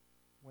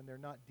 when they're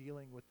not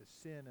dealing with the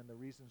sin and the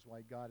reasons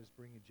why God is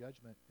bringing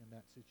judgment in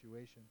that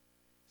situation.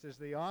 says,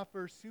 they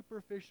offer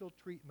superficial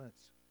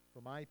treatments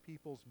for my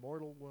people's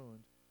mortal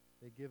wound.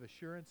 They give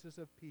assurances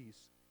of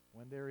peace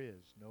when there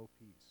is no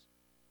peace.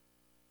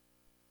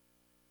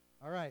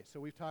 All right, so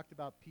we've talked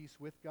about peace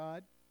with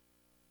God.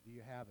 Do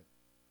you have it?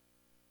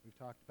 We've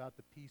talked about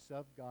the peace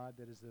of God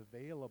that is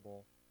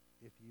available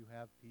if you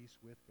have peace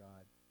with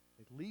God,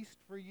 at least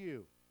for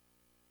you.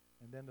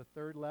 And then the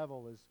third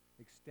level is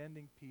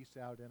extending peace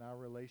out in our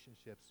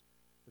relationships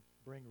to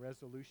bring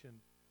resolution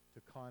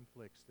to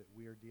conflicts that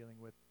we are dealing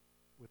with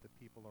the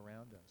people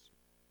around us.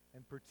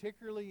 And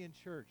particularly in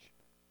church,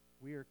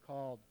 we are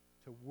called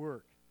to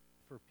work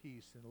for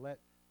peace and let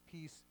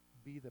peace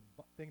be the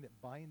thing that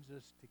binds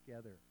us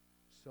together.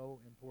 So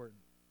important.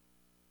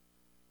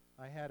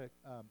 I had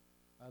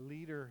a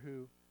leader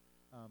who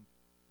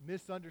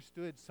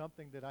misunderstood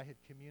something that I had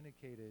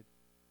communicated,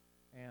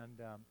 and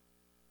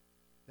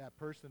that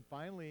person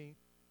finally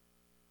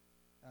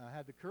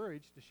had the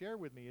courage to share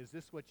with me, is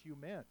this what you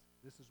meant?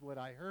 This is what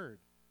I heard.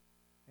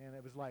 And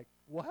it was like,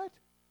 what?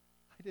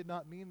 I did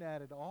not mean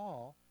that at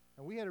all.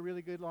 And we had a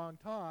really good long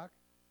talk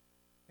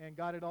and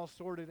got it all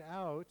sorted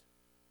out.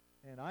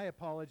 And I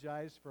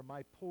apologized for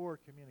my poor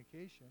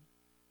communication.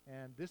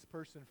 And this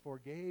person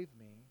forgave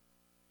me.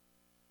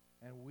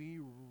 And we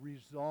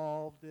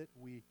resolved it.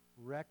 We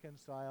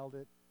reconciled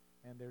it.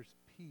 And there's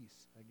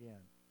peace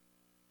again.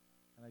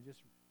 And I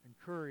just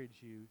encourage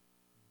you,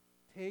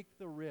 take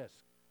the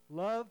risk.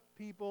 Love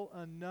people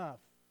enough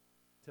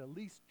to at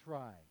least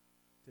try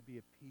to be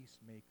a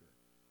peacemaker.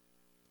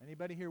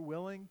 Anybody here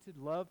willing to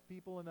love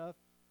people enough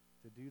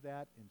to do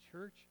that in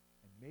church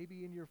and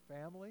maybe in your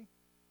family?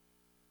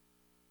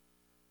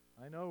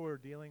 I know we're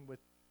dealing with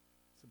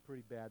some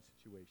pretty bad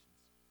situations,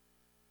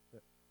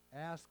 but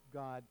ask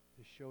God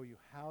to show you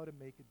how to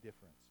make a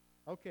difference.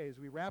 Okay, as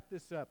we wrap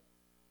this up,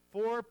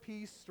 4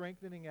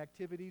 peace-strengthening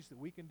activities that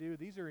we can do.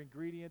 These are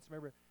ingredients.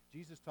 Remember,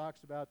 Jesus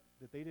talks about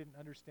that they didn't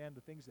understand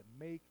the things that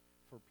make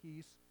for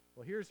peace.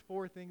 Well, here's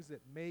 4 things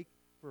that make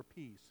for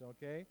peace,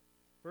 okay?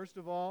 First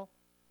of all,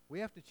 we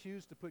have to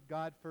choose to put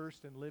God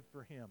first and live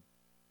for Him.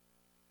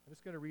 I'm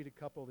just going to read a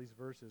couple of these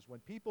verses. When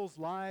people's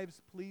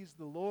lives please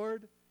the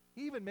Lord,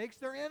 He even makes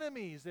their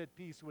enemies at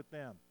peace with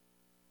them.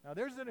 Now,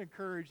 there's an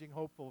encouraging,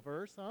 hopeful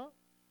verse, huh?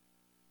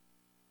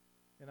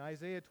 In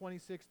Isaiah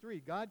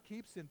 26:3, God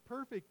keeps in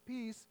perfect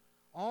peace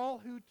all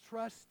who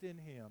trust in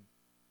Him,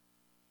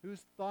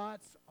 whose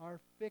thoughts are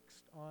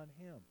fixed on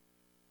Him.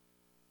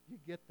 You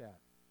get that?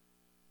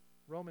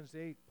 Romans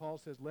 8, Paul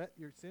says, don't let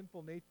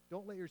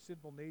your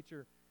sinful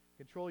nature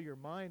control your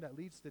mind. That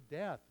leads to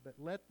death. But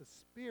let the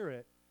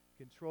Spirit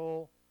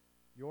control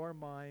your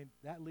mind.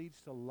 That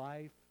leads to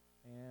life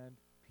and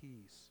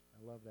peace.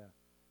 I love that.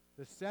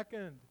 The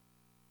second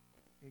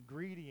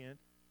ingredient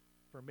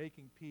for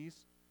making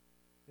peace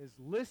is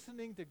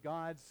listening to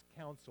God's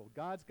counsel.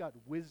 God's got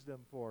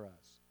wisdom for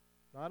us.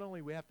 Not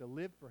only we have to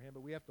live for Him,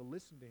 but we have to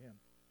listen to Him.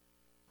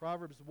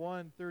 Proverbs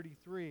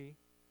 1:33,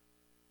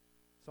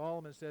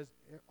 Solomon says,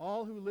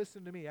 all who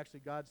listen to me,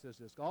 actually God says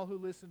this, all who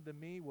listen to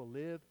me will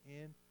live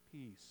in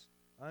peace,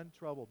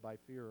 untroubled by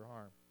fear or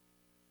harm.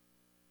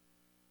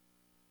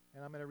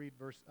 And I'm going to read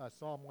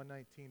Psalm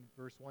 119,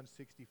 verse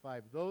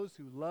 165. Those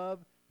who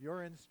love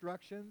your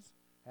instructions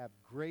have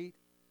great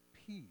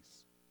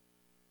peace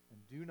and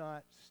do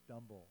not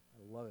stumble.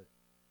 I love it.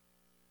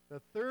 The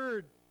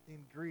third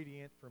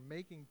ingredient for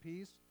making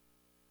peace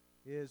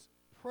is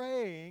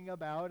praying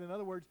about, in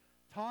other words,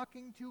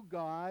 talking to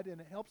God, and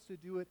it helps to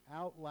do it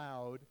out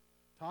loud,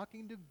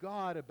 talking to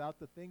God about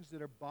the things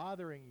that are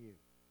bothering you,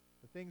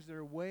 the things that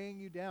are weighing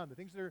you down, the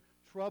things that are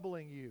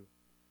troubling you.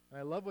 And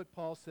I love what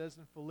Paul says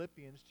in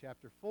Philippians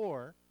chapter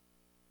 4.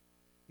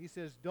 He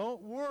says,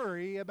 don't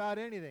worry about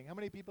anything. How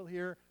many people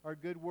here are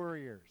good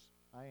worriers?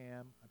 I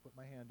am. I put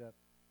my hand up.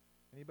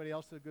 Anybody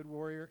else a good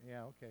warrior?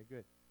 Yeah, okay,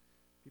 good.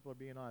 People are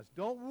being honest.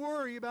 Don't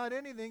worry about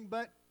anything,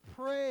 but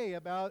pray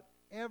about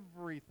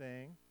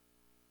everything.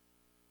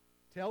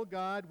 Tell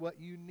God what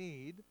you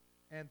need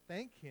and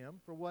thank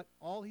Him for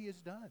all He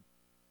has done.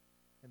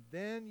 And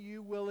then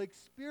you will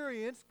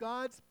experience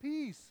God's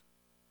peace,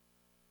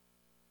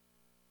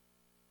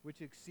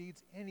 which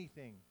exceeds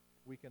anything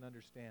we can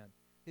understand.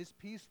 His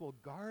peace will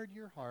guard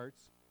your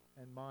hearts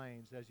and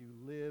minds as you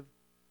live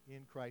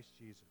in Christ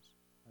Jesus.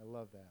 I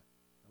love that.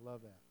 I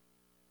love that.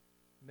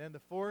 And then the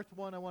fourth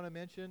one I want to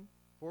mention,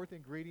 fourth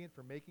ingredient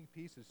for making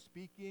peace, is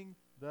speaking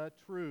the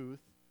truth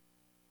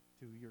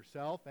to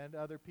yourself and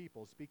other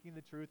people. Speaking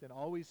the truth, and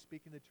always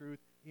speaking the truth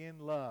in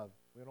love.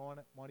 We don't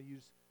want to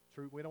use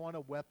truth. We don't want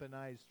to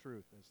weaponize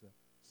truth, as the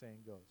saying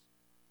goes.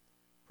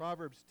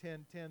 Proverbs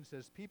 10:10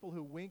 says, people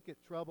who wink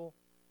at trouble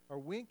or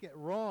wink at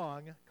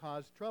wrong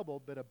cause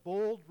trouble, but a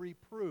bold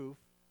reproof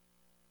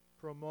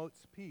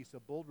promotes peace. A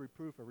bold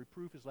reproof. A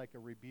reproof is like a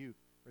rebuke.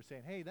 We're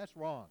saying, hey, that's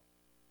wrong.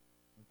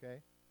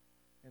 Okay?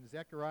 And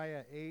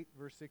Zechariah 8,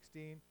 verse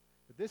 16,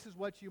 but this is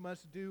what you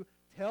must do.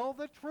 Tell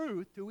the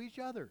truth to each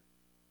other.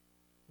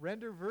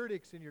 Render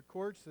verdicts in your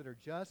courts that are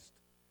just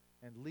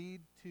and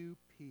lead to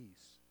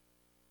peace.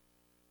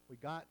 We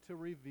got to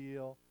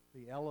reveal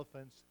the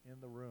elephants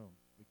in the room.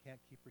 We can't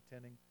keep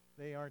pretending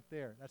they aren't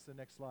there. That's the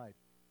next slide.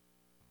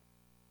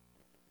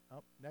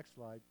 Oh, next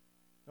slide.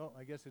 Oh,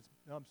 I guess it's,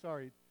 no, I'm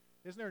sorry.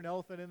 Isn't there an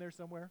elephant in there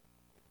somewhere?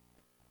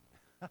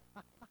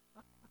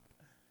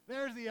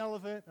 There's the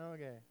elephant.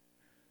 Okay,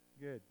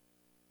 good.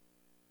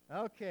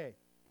 Okay.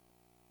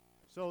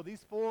 So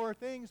these four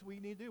things we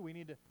need to do. We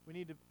need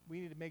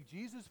to make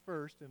Jesus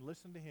first and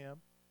listen to Him,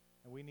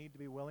 and we need to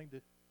be willing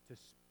to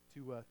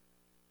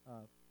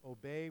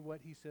obey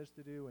what He says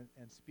to do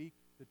and speak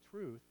the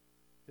truth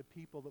to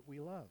people that we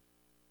love.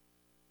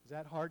 Is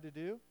that hard to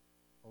do?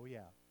 Oh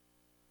yeah.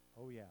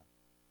 Oh yeah.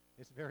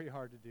 It's very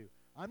hard to do.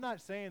 I'm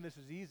not saying this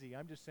is easy.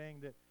 I'm just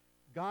saying that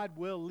God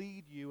will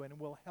lead you and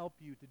will help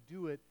you to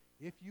do it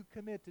if you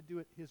commit to do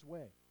it His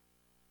way.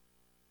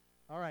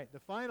 All right, the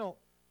final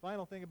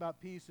thing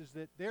about peace is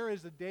that there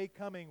is a day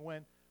coming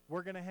when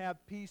we're going to have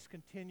peace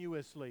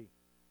continuously.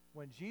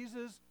 When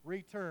Jesus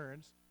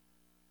returns,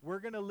 we're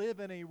going to live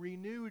in a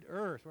renewed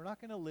earth. We're not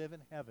going to live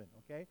in heaven,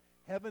 okay?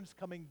 Heaven's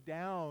coming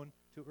down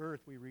to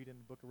earth, we read in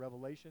the book of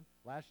Revelation,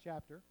 last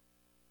chapter.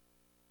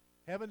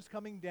 Heaven's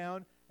coming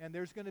down, and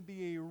there's going to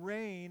be a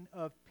reign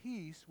of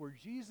peace where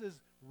Jesus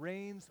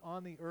reigns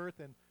on the earth,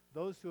 and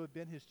those who have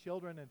been His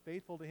children and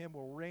faithful to Him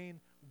will reign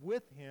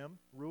with Him,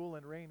 rule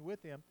and reign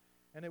with Him,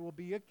 and it will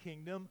be a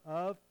kingdom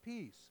of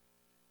peace.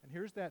 And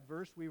here's that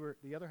verse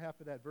the other half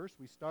of that verse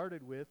we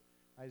started with,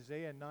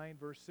 Isaiah 9,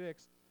 verse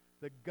 6.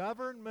 The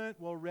government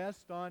will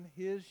rest on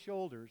His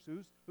shoulders.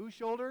 Whose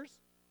shoulders?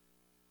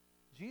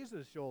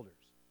 Jesus' shoulders.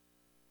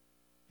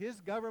 His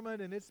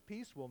government and its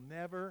peace will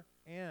never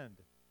end.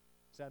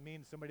 Does that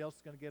mean somebody else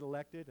is going to get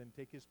elected and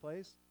take His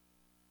place?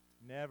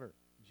 Never.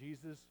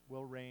 Jesus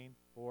will reign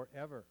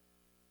forever.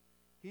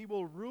 He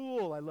will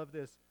rule, I love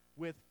this,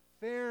 with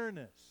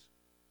fairness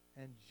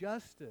and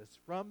justice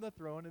from the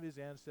throne of His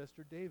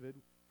ancestor David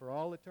for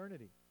all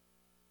eternity.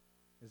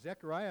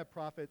 Zechariah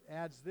prophet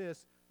adds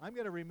this, I'm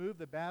going to remove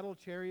the battle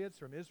chariots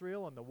from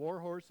Israel and the war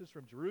horses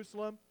from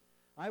Jerusalem.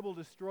 I will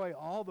destroy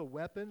all the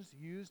weapons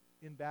used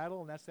in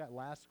battle, and that's that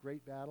last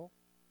great battle.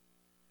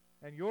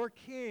 And your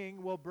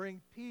king will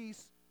bring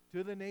peace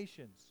to the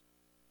nations.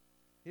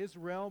 His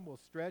realm will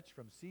stretch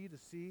from sea to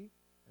sea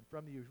and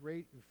from the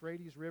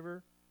Euphrates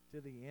River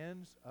to the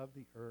ends of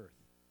the earth.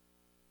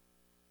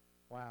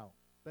 Wow.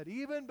 But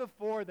even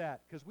before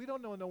that, because we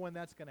don't know when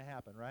that's going to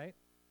happen, right?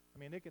 I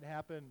mean, it could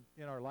happen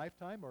in our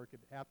lifetime or it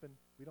could happen,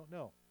 we don't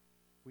know.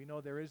 We know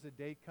there is a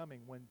day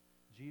coming when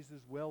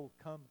Jesus will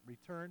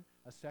return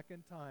a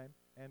second time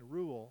and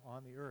rule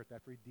on the earth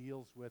after He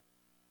deals with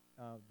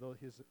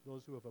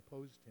those who have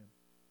opposed Him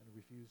and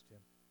refused Him,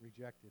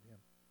 rejected Him.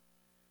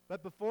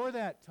 But before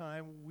that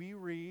time, we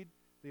read,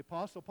 the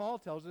Apostle Paul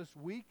tells us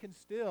we can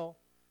still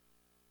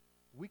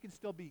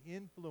be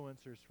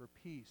influencers for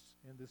peace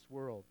in this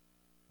world.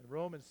 In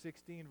Romans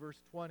 16,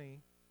 verse 20,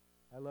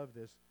 I love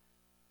this.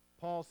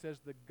 Paul says,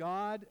 the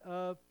God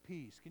of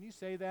peace. Can you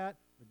say that?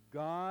 The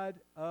God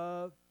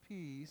of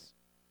peace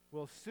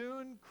will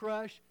soon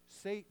crush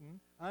Satan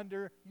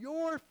under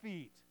your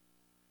feet.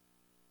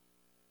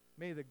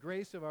 May the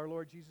grace of our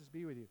Lord Jesus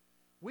be with you.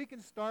 We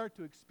can start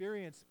to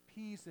experience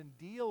peace and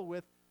deal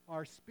with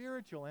our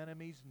spiritual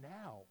enemies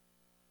now.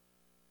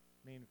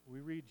 I mean, we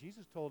read,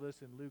 Jesus told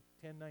us in Luke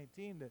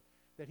 10:19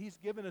 that He's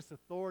given us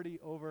authority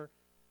over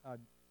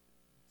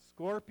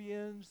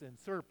scorpions and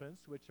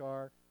serpents, which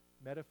are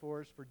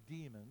metaphors for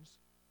demons,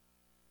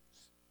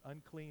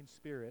 unclean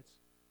spirits.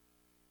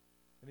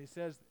 And He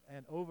says,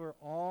 and over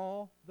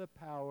all the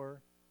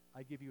power,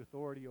 I give you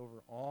authority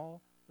over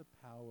all the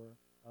power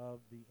of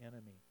the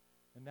enemy.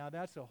 And now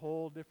that's a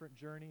whole different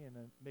journey, and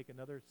make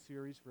another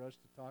series for us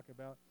to talk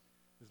about,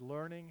 is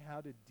learning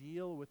how to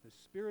deal with the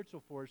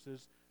spiritual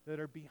forces that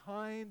are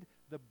behind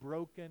the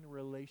broken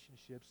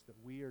relationships that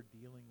we are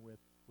dealing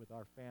with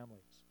our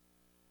families.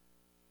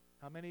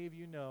 How many of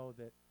you know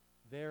that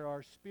there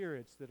are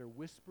spirits that are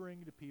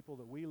whispering to people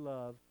that we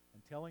love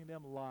and telling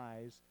them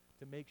lies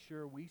to make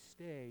sure we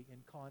stay in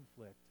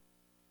conflict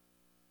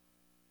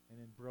and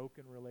in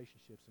broken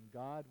relationships? And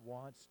God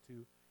wants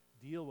to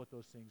deal with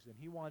those things, and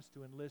He wants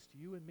to enlist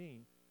you and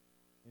me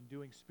in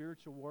doing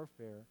spiritual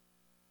warfare,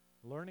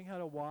 learning how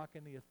to walk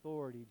in the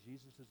authority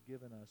Jesus has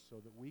given us so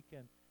that we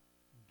can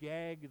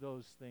gag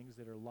those things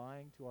that are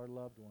lying to our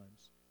loved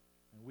ones,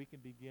 and we can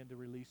begin to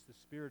release the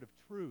spirit of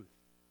truth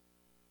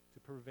to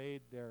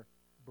pervade their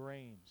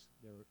brains,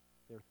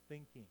 their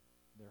thinking,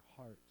 their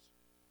hearts.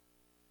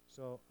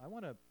 So I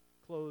want to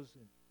close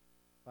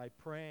by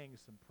praying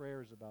some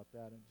prayers about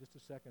that in just a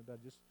second,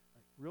 but just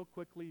real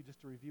quickly, just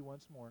to review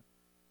once more.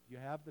 Do you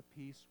have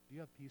peace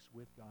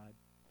with God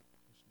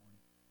this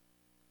morning?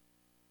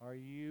 Are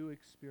you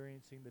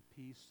experiencing the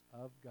peace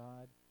of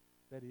God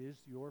that is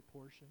your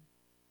portion?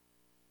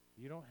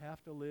 You don't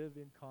have to live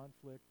in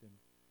conflict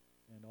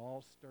and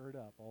all stirred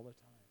up all the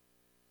time.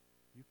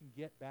 You can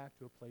get back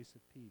to a place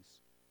of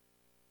peace.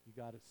 You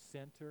got to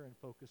center and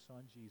focus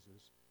on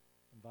Jesus.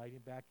 Invite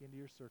Him back into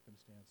your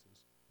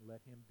circumstances.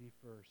 Let Him be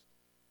first.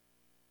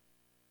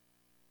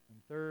 And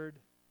third,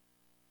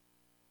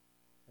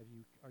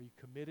 are you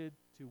committed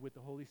to, with the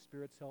Holy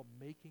Spirit's help,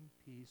 making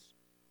peace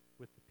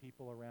with the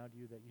people around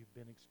you that you've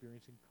been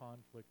experiencing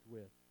conflict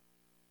with?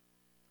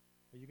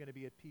 Are you going to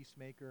be a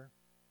peacemaker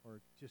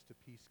or just a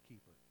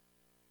peacekeeper?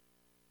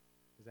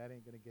 Because that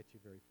ain't going to get you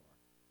very far.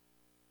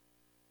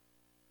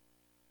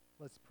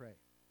 Let's pray.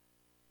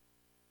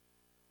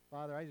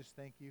 Father, I just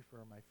thank you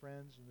for my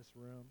friends in this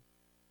room.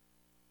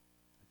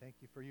 I thank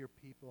you for your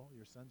people,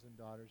 your sons and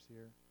daughters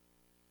here.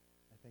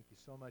 I thank you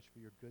so much for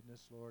your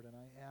goodness, Lord. And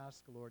I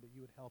ask, Lord, that you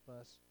would help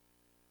us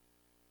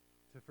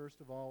to,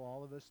 first of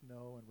all of us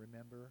know and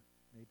remember,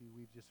 maybe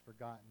we've just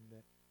forgotten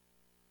that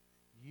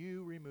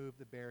you removed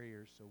the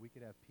barriers so we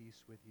could have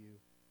peace with you.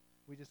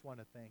 We just want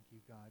to thank you,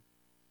 God,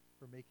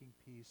 for making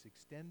peace,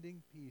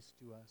 extending peace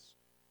to us.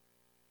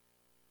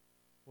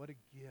 What a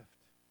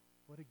gift.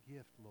 What a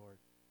gift, Lord,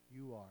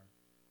 you are.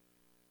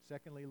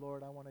 Secondly,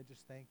 Lord, I want to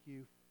just thank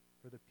you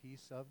for the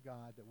peace of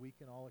God that we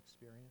can all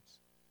experience.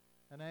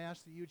 And I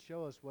ask that you'd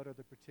show us what are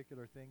the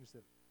particular things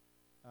that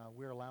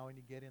we're allowing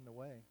to get in the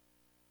way.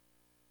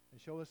 And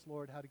show us,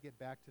 Lord, how to get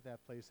back to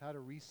that place, how to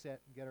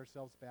reset and get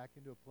ourselves back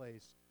into a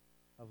place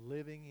of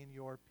living in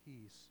your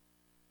peace.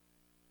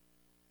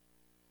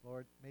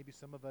 Lord, maybe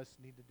some of us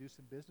need to do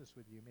some business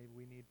with you. Maybe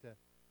we need to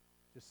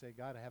just say,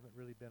 God, I haven't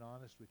really been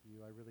honest with you.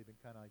 I've really been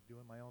kind of like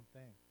doing my own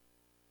thing.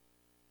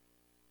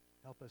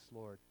 Help us,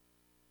 Lord,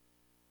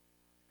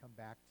 to come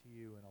back to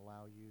you and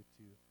allow you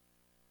to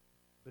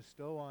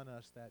bestow on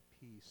us that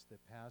peace that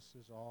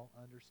passes all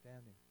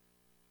understanding.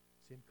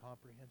 It's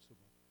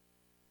incomprehensible.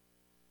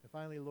 And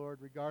finally, Lord,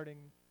 regarding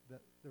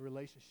the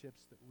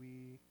relationships that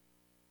we,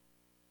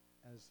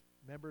 as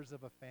members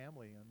of a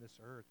family on this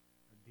earth,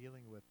 are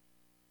dealing with,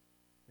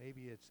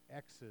 maybe it's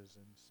exes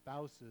and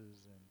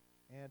spouses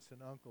and aunts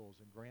and uncles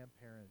and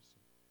grandparents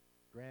and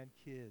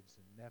grandkids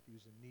and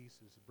nephews and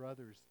nieces,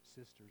 brothers,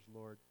 sisters,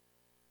 Lord.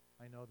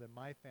 I know that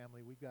my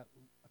family, we've got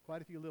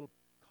quite a few little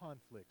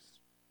conflicts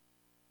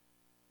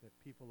that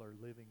people are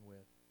living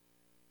with.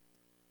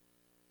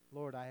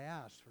 Lord, I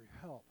ask for your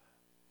help.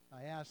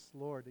 I ask,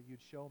 Lord, that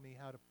you'd show me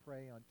how to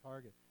pray on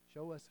target.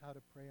 Show us how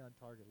to pray on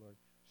target, Lord.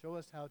 Show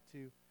us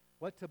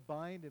what to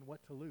bind and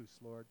what to loose,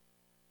 Lord.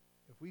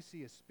 If we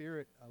see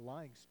a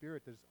lying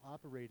spirit that's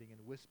operating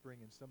and whispering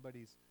in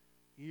somebody's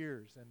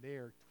ears and they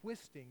are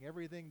twisting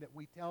everything that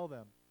we tell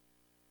them,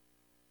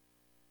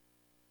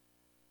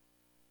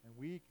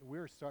 and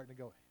we're starting to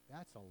go,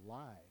 that's a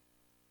lie.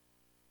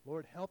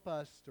 Lord, help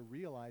us to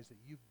realize that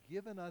you've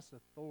given us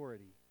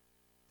authority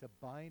to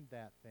bind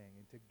that thing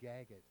and to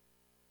gag it,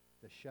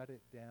 to shut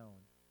it down,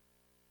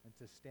 and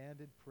to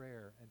stand in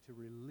prayer and to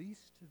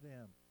release to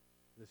them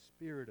the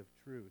spirit of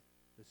truth,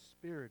 the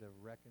spirit of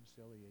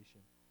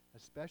reconciliation,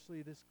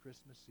 especially this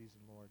Christmas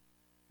season, Lord.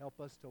 Help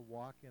us to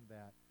walk in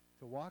that,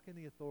 to walk in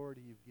the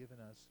authority you've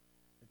given us,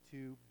 and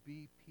to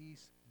be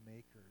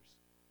peacemakers.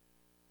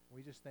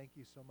 We just thank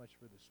you so much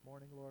for this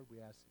morning, Lord. We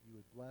ask that you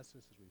would bless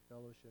us as we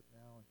fellowship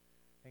now and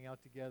hang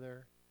out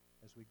together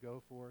as we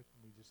go forth.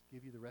 And we just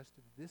give you the rest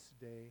of this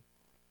day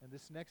and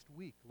this next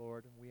week,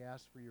 Lord. And we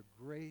ask for your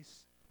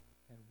grace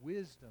and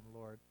wisdom,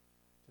 Lord,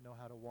 to know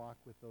how to walk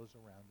with those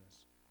around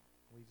us.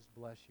 We just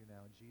bless you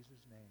now in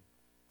Jesus' name.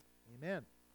 Amen.